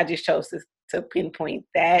 Like I said, I just chose to pinpoint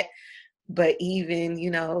that. But even,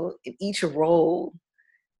 in each role,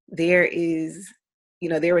 there is,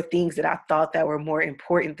 there were things that I thought that were more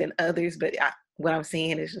important than others, but what I'm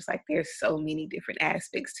saying is just like, there's so many different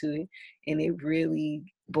aspects to it. And it really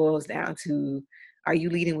boils down to, are you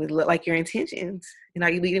leading with like your intentions, and are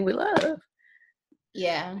you leading with love?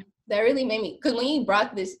 Yeah, that really made me, because when you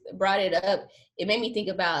brought it up, it made me think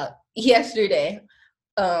about yesterday.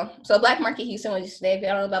 So Black Market Houston was yesterday. If you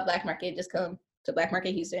don't know about Black Market, just come to Black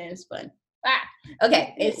Market Houston. It's fun.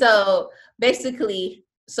 Okay. And so basically,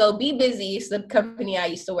 Be Busy is the company I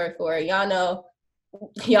used to work for. If y'all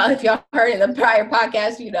heard in the prior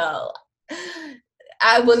podcast,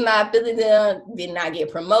 I was not feeling them, did not get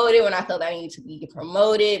promoted when I felt I needed to be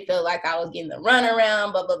promoted, felt like I was getting the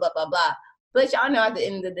runaround, blah, blah, blah, blah, blah. But y'all know, at the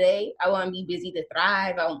end of the day, I want to be busy to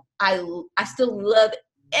thrive. I still love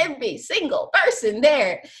every single person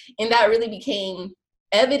there. And that really became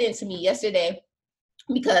evident to me yesterday,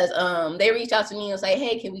 because they reached out to me and was like,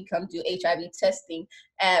 hey, can we come do HIV testing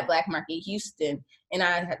at Black Market Houston? And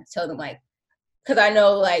I had to tell them, like, because I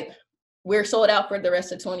know, like, we're sold out for the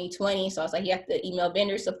rest of 2020. So I was like, you have to email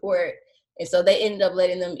vendor support. And so they ended up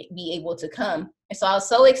letting them be able to come. And so I was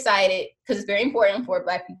so excited, because it's very important for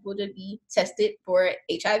Black people to be tested for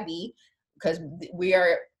HIV, because we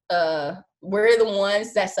are we're the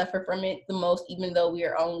ones that suffer from it the most, even though we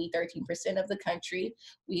are only 13% of the country.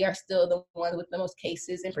 We are still the ones with the most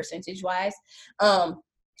cases and percentage wise. But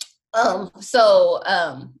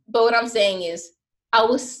what I'm saying is I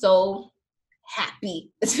was so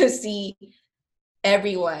happy to see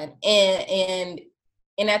everyone, and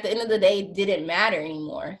at the end of the day, it didn't matter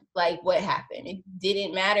anymore. Like what happened, it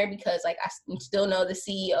didn't matter because like I still know the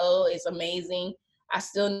CEO is amazing. I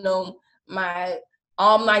still know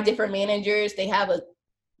all my different managers, they have a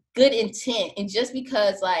good intent. And just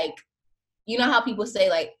because, like, you know how people say,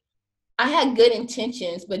 like, I had good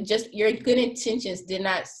intentions, but just your good intentions did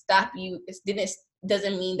not stop you.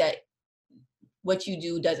 Doesn't mean that what you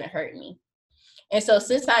do doesn't hurt me. And so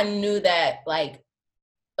since I knew that, like,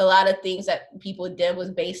 a lot of things that people did was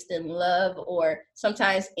based in love or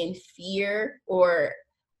sometimes in fear or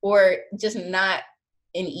just not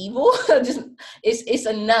in evil, just it's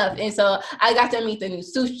enough. And so I got to meet the new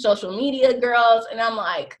social media girls, and I'm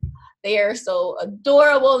like, they are so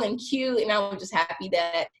adorable and cute, and I'm just happy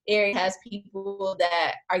that Eric has people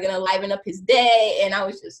that are gonna liven up his day. And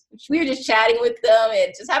we were just chatting with them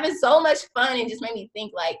and just having so much fun, and just made me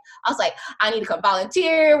think, like, I was like, I need to come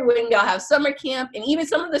volunteer when y'all have summer camp. And even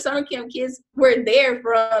some of the summer camp kids were there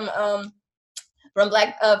from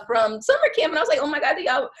summer camp, and I was like, oh my God, do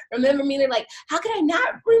y'all remember me? And they're like, how could I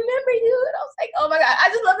not remember you? And I was like, oh my God, I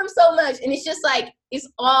just love them so much. And it's just like, it's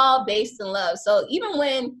all based in love. So even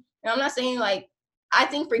when, and I'm not saying, like, I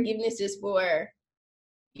think forgiveness is for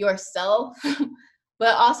yourself,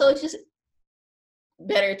 but also it's just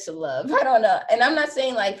better to love. I don't know. And I'm not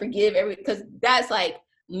saying like forgive because that's like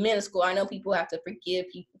minuscule. I know people have to forgive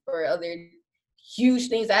people for other huge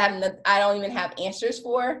things I don't even have answers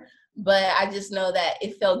for. But I just know that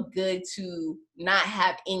it felt good to not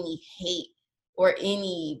have any hate or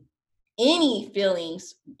any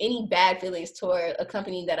feelings, any bad feelings toward a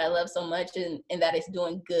company that I love so much and that is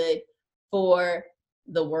doing good for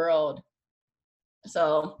the world.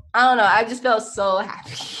 So I don't know. I just felt so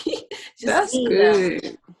happy. That's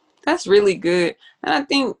good. That's really good. And I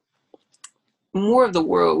think more of the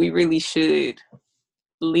world, we really should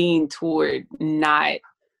lean toward not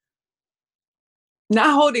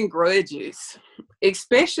holding grudges,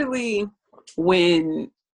 especially when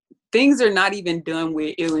things are not even done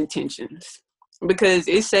with ill intentions, because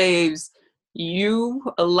it saves you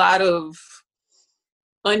a lot of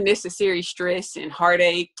unnecessary stress and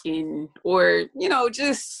heartache or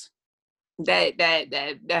just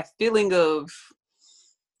that feeling of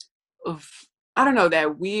I don't know,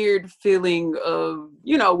 that weird feeling of,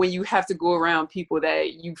 when you have to go around people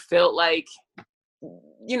that you felt like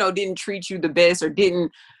didn't treat you the best, or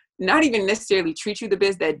didn't not even necessarily treat you the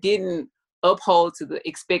best, that didn't uphold to the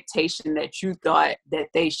expectation that you thought that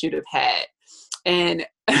they should have had. And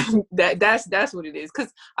that's what it is.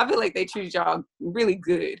 Cause I feel like they treated y'all really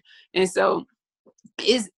good. And so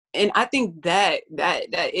and I think that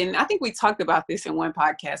and I think we talked about this in one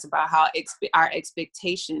podcast about how our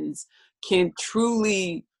expectations can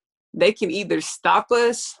truly, they can either stop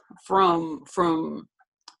us from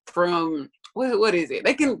what is it?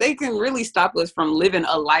 They can really stop us from living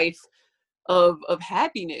a life of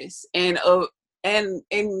happiness and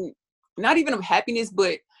not even of happiness,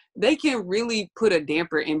 but they can really put a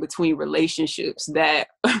damper in between relationships that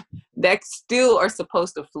still are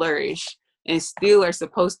supposed to flourish and still are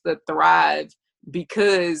supposed to thrive,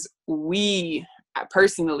 because we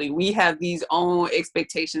have these own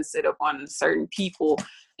expectations set up on certain people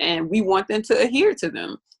and we want them to adhere to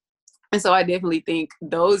them. And so I definitely think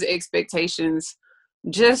those expectations,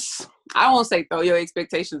 I won't say throw your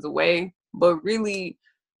expectations away, but really,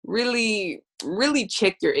 really, really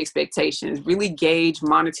check your expectations, really gauge,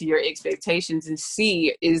 monitor your expectations, and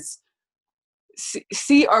see,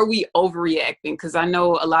 are we overreacting? Because I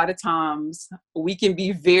know a lot of times we can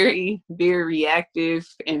be very, very reactive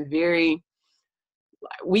and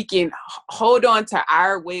we can hold on to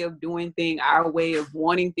our way of doing things, our way of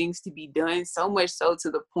wanting things to be done, so much so to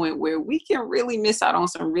the point where we can really miss out on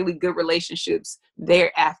some really good relationships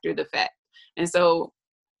there after the fact. And so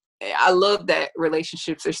I love that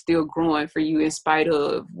relationships are still growing for you in spite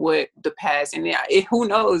of what the past, and who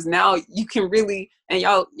knows, now you can really, and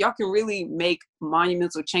y'all can really make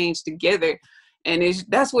monumental change together. And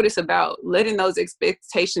that's what it's about, letting those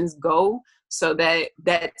expectations go so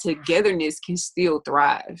that togetherness can still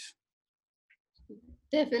thrive.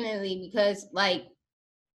 Definitely, because like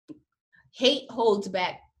hate holds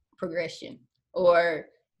back progression, or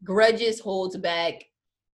grudges holds back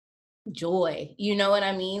joy. You know what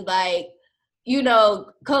I mean? Like,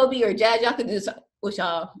 Kobe or Jazz, y'all could do something, which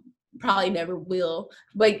y'all probably never will.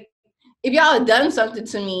 But if y'all had done something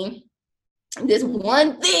to me this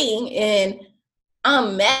one thing and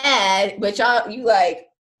I'm mad, but you like,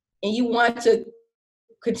 and you want to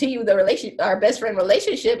continue the our best friend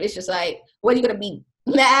relationship. It's just like, what are you going to be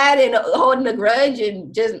mad and holding a grudge?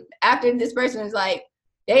 And just after this person is like,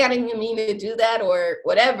 they didn't even mean to do that or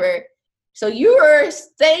whatever. So you're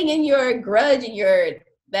staying in your grudge and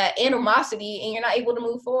that animosity, and you're not able to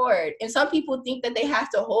move forward. And some people think that they have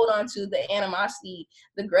to hold on to the animosity,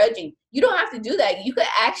 the grudging. You don't have to do that. You could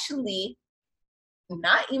actually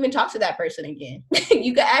not even talk to that person again.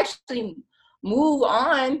 You could actually move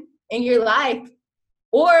on in your life,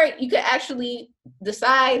 or you could actually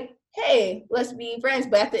decide, hey, let's be friends.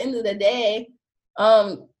 But at the end of the day,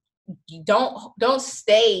 don't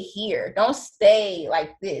stay here. Don't stay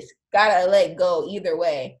like this. Gotta let go either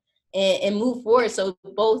way and move forward. So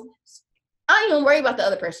both, I don't even worry about the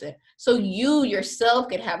other person. So you yourself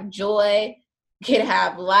can have joy, can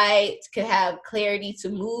have light, can have clarity to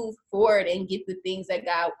move forward and get the things that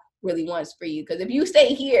God really wants for you. Because if you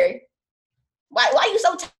stay here, why are you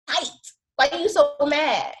so tight? Why are you so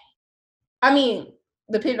mad? I mean,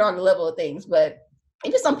 depending on the level of things, but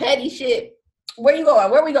if it's some petty shit, where you going?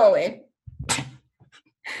 Where we going?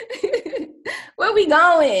 Where we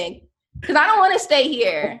going? Because I don't want to stay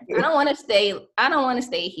here. I don't want to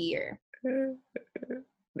stay here.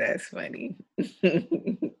 That's funny.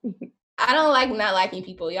 I don't like not liking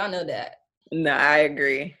people. Y'all know that. No, I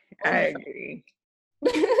agree.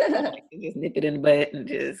 Just nip it in the butt and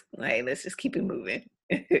just like, let's just keep it moving.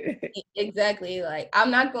 Exactly. Like,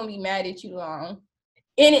 I'm not gonna be mad at you long.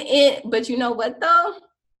 But you know what though?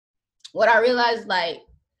 What I realized, like,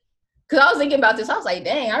 because I was thinking about this, I was like,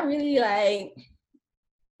 dang, I really like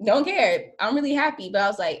don't care. I'm really happy. But I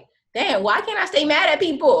was like, dang, why can't I stay mad at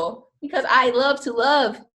people? Because I love to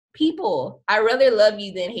love people. I rather love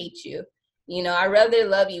you than hate you. You know, I rather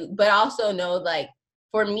love you, but also know, like,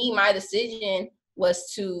 for me, my decision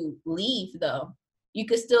was to leave though. You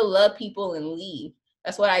could still love people and leave.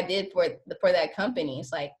 That's what I did for that company.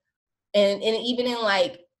 It's like, and even in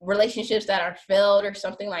like relationships that are failed or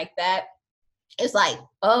something like that, it's like,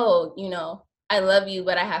 oh, you know, I love you,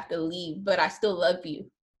 but I have to leave, but I still love you.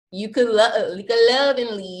 You could love and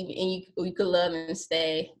leave, and you could love and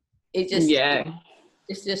stay. It's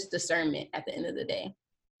just discernment at the end of the day.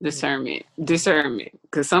 Discernment.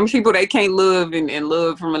 Because some people, they can't love and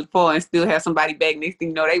love from afar and still have somebody back next thing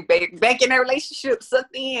you know, they back in their relationship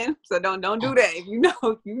sucked in. So don't do that. If you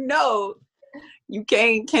know you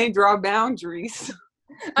can't draw boundaries.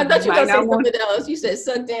 I thought you were gonna say something else. You said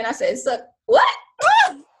sucked in. I said suck what?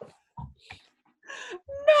 No.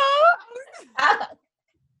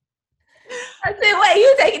 I said, wait,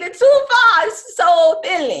 you taking it too far. It's so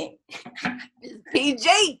feeling.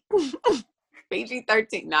 PG.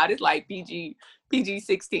 PG-13. Nah, it's like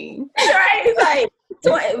PG-16. Right, it's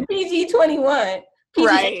like PG-21.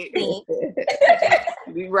 Right.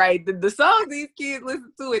 Right. The songs these kids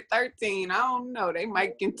listen to at 13, I don't know. They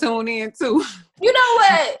might can tune in too. You know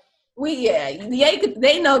what?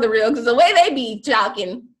 They know the real, because the way they be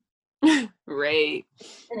talking. Right.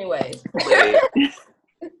 Anyways.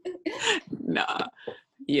 Nah.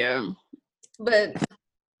 Yeah. But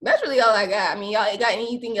that's really all I got. I mean, y'all got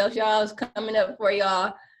anything else y'all's coming up for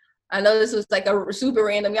y'all? I know this was like a super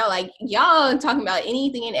random. Y'all talking about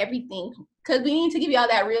anything and everything, because we need to give y'all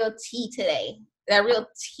that real tea today. That real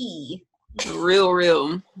tea. The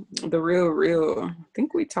real. I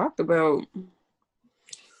think we talked about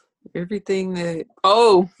everything that.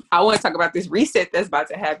 Oh, I want to talk about this reset that's about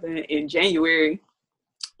to happen in January.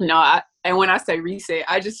 And when I say reset,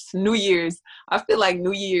 New Year's, I feel like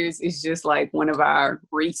New Year's is just like one of our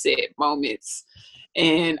reset moments.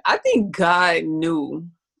 And I think God knew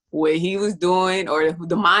what he was doing, or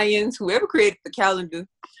the Mayans, whoever created the calendar,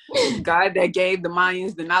 God that gave the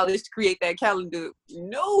Mayans the knowledge to create that calendar,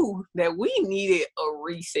 knew that we needed a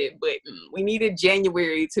reset button. We needed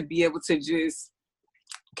January to be able to just,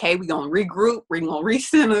 okay, we're going to regroup, we're going to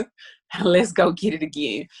recenter, and let's go get it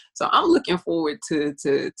again. So I'm looking forward to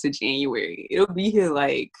January. It'll be here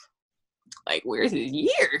like where's the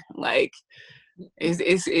year? Like,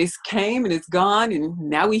 it's came and it's gone, and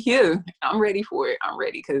now we here. I'm ready for it. I'm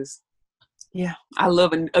ready because, yeah, I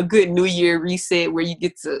love a good New Year reset where you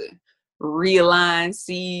get to realign,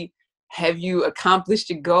 see, have you accomplished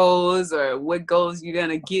your goals or what goals you're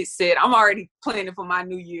gonna get set. I'm already planning for my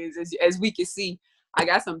New Year's. As we can see, I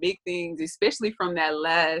got some big things, especially from that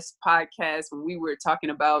last podcast when we were talking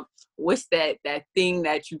about what's that thing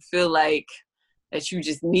that you feel like that you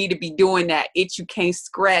just need to be doing, that itch you can't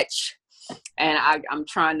scratch. And I'm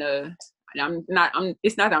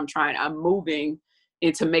moving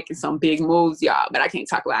into making some big moves, y'all. But I can't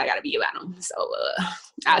talk about. I gotta be about them. So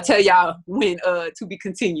I'll tell y'all when to be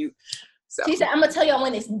continued. So she said, "I'm gonna tell y'all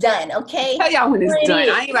when it's done, okay? Tell y'all when it's When done. it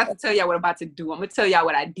I ain't about to tell y'all what I'm about to do. I'm gonna tell y'all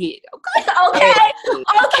what I did. Okay.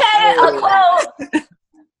 Okay, a quote.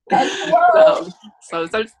 A quote. So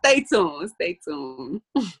stay tuned. Stay tuned.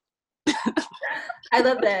 I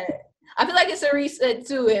love that. I feel like it's a reset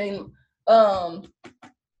too, and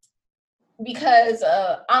because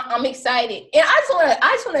I'm excited, and I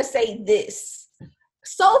just wanna say this.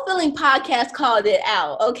 Soul Filling Podcast called it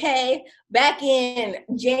out, okay? Back in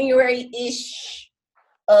January-ish,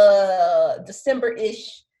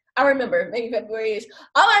 December-ish. I remember, maybe February-ish.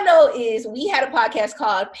 All I know is we had a podcast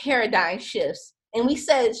called Paradigm Shifts, and we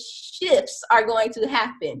said shifts are going to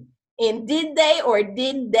happen. And did they or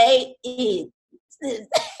did they? They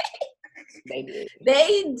did.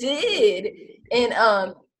 They did.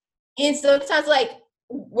 And sometimes like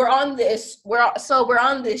we're on this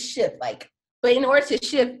shift, like, but in order to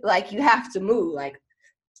shift, like, you have to move, like,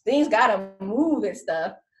 things gotta move and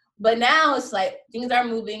stuff. But now it's like things are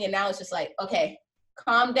moving, and now it's just like, okay,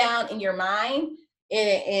 calm down in your mind,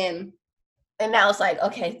 and now it's like,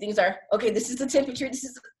 okay, things are okay. This is the temperature. This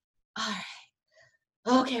is all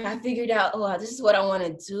right. Okay, I figured out. Oh, this is what I want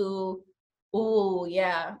to do. Oh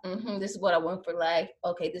yeah, this is what I want for life.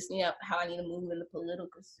 Okay, this is how I need to move in the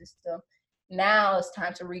political system. Now it's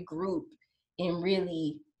time to regroup and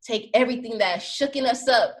really take everything that's shooking us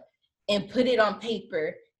up and put it on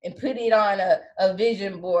paper and put it on a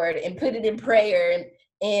vision board and put it in prayer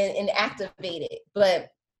and activate it. But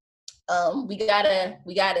we gotta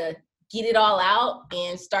get it all out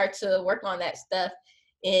and start to work on that stuff.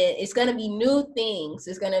 And it's gonna be new things.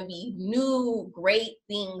 It's gonna be new, great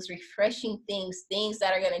things, refreshing things, things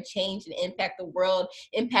that are gonna change and impact the world,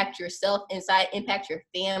 impact yourself inside, impact your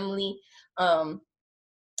family.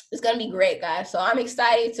 It's gonna be great, guys. So I'm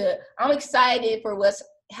excited for what's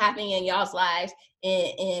happening in y'all's lives,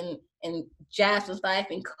 in Jasmine's life,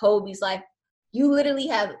 and Kobe's life. You literally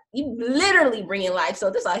bring in life. So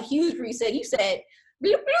this is a huge reset. You said,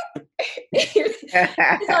 bloop, bloop.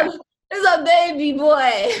 It's a baby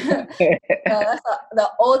boy. That's the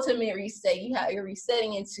ultimate reset. You're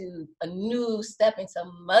resetting into a new step into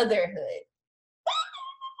motherhood.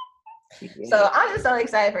 Yeah. So I'm just so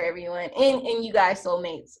excited for everyone and you guys,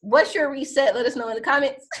 soulmates. What's your reset? Let us know in the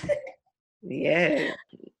comments. Yeah.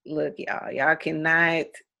 Look, y'all cannot,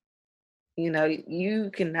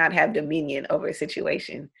 you cannot have dominion over a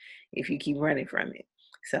situation if you keep running from it.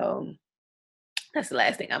 So that's the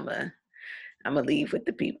last thing I'm gonna leave with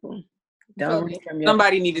the people. Don't run from your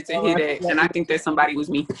somebody needed to hear that, and I think that somebody was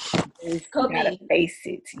me. You gotta face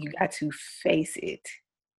it. You got to face it.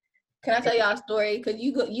 Can I tell y'all a story? Because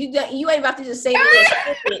you ain't about to just say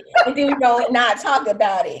it and then we go not talk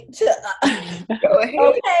about it. Go ahead.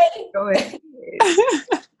 Okay. Go ahead.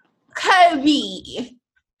 Kobe,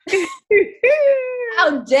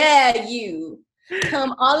 how dare you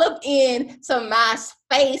come all up into my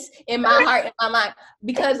space, in my heart, in my mind?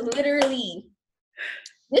 Because literally,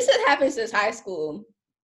 this has happened since high school.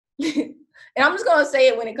 And I'm just gonna say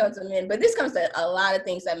it when it comes to men, but this comes to a lot of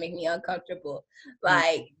things that make me uncomfortable.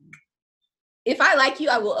 Like, if I like you,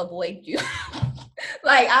 I will avoid you.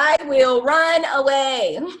 Like, I will run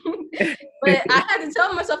away. But I had to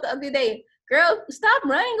tell myself the other day, girl, stop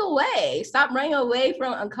running away. Stop running away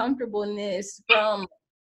from uncomfortableness, from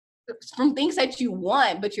things that you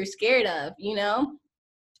want but you're scared of,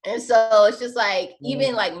 And so it's just like,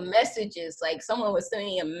 even like messages, like someone was sending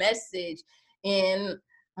me a message and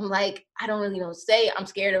I'm like, I don't really know what to say. I'm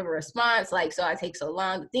scared of a response. Like, so I take so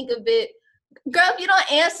long to think of it. Girl, if you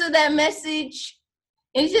don't answer that message,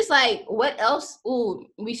 it's just like, what else? Ooh,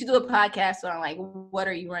 we should do a podcast on like, what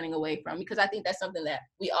are you running away from? Because I think that's something that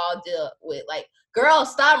we all deal with. Like, girl,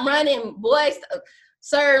 stop running. Boys,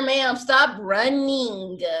 sir, ma'am, stop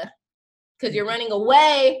running. Because you're running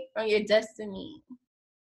away from your destiny.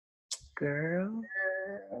 Girl.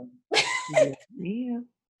 Yeah.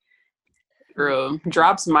 Girl,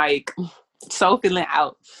 drops mic. So feeling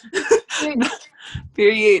out.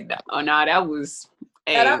 Period. Oh no, that was.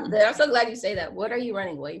 I'm so glad you say that. What are you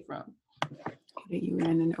running away from? What are you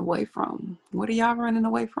running away from? What are y'all running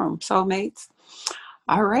away from, soulmates?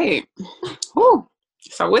 All right. Whew.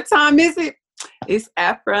 So what time is it? It's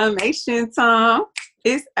affirmation time.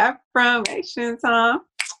 It's affirmation time.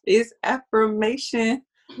 It's affirmation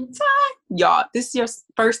time. Y'all, this is your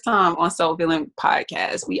first time on Soul Filling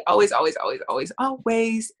Podcast. We always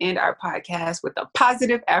end our podcast with a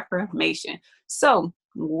positive affirmation. So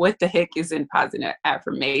what the heck is in positive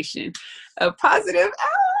affirmation? A positive,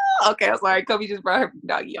 okay, I'm sorry. Kobe just brought her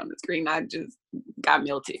doggy on the screen. I just got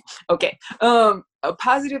melted. Okay. a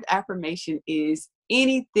positive affirmation is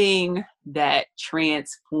anything that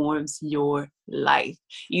transforms your life.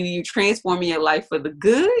 Either you transforming your life for the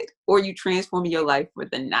good or you transforming your life for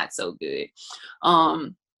the not so good.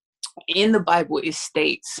 In the Bible, it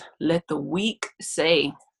states, let the weak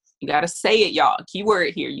say, you got to say it, y'all.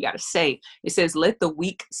 Keyword here, you got to say. It says, let the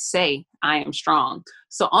weak say, I am strong.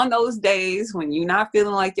 So on those days when you're not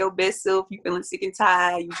feeling like your best self, you feeling sick and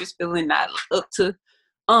tired, you just feeling not up to,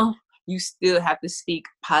 you still have to speak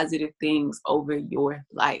positive things over your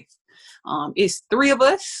life. It's 3 of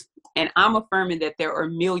us, and I'm affirming that there are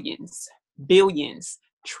millions, billions,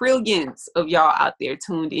 trillions of y'all out there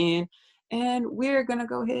tuned in, and we're going to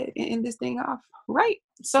go ahead and end this thing off. Right.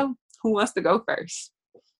 So who wants to go first?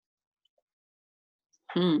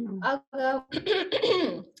 I'll go.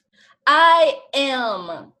 I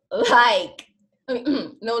am like,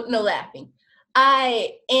 no laughing.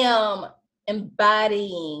 I am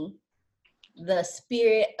embodying the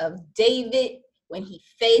spirit of David when he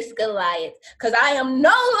faced Goliath, because I am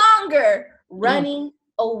no longer running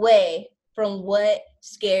away from what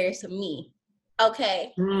scares me.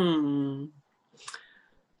 Okay.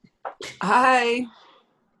 I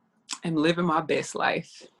am living my best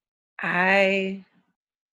life. I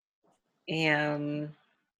am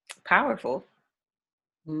powerful.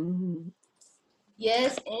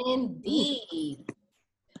 Yes, indeed.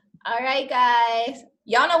 All right, guys.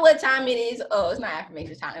 Y'all know what time it is. Oh, it's not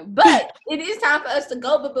affirmation time, but it is time for us to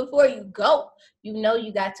go. But before you go, you know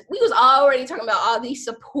you got to. We was already talking about all these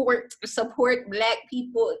support Black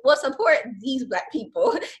people. Well, support these Black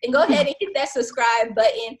people, and go ahead and hit that subscribe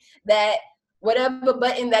button, that whatever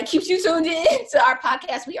button that keeps you tuned in to our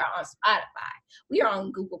podcast. We are on Spotify. We are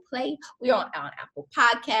on Google Play. We are on Apple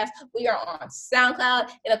Podcasts. We are on SoundCloud,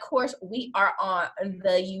 and of course, we are on the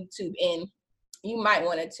YouTube. And you might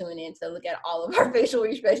want to tune in to look at all of our facial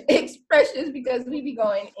expressions because we be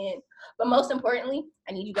going in. But most importantly,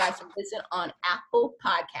 I need you guys to listen on Apple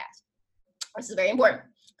Podcasts. This is very important.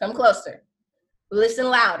 Come closer. Listen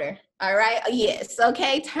louder. All right? Yes.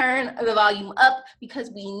 Okay. Turn the volume up because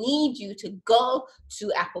we need you to go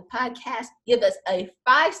to Apple Podcasts, give us a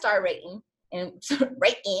 5-star rating and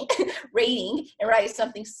rating and write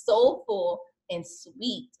something soulful and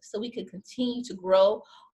sweet so we can continue to grow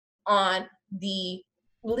on the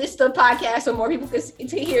list of podcasts so more people can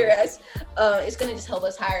to hear us. It's going to just help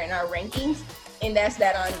us higher in our rankings. And that's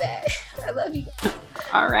that on that. I love you.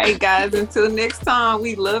 All right, guys. Until next time,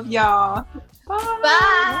 we love y'all. Bye.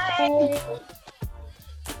 Bye.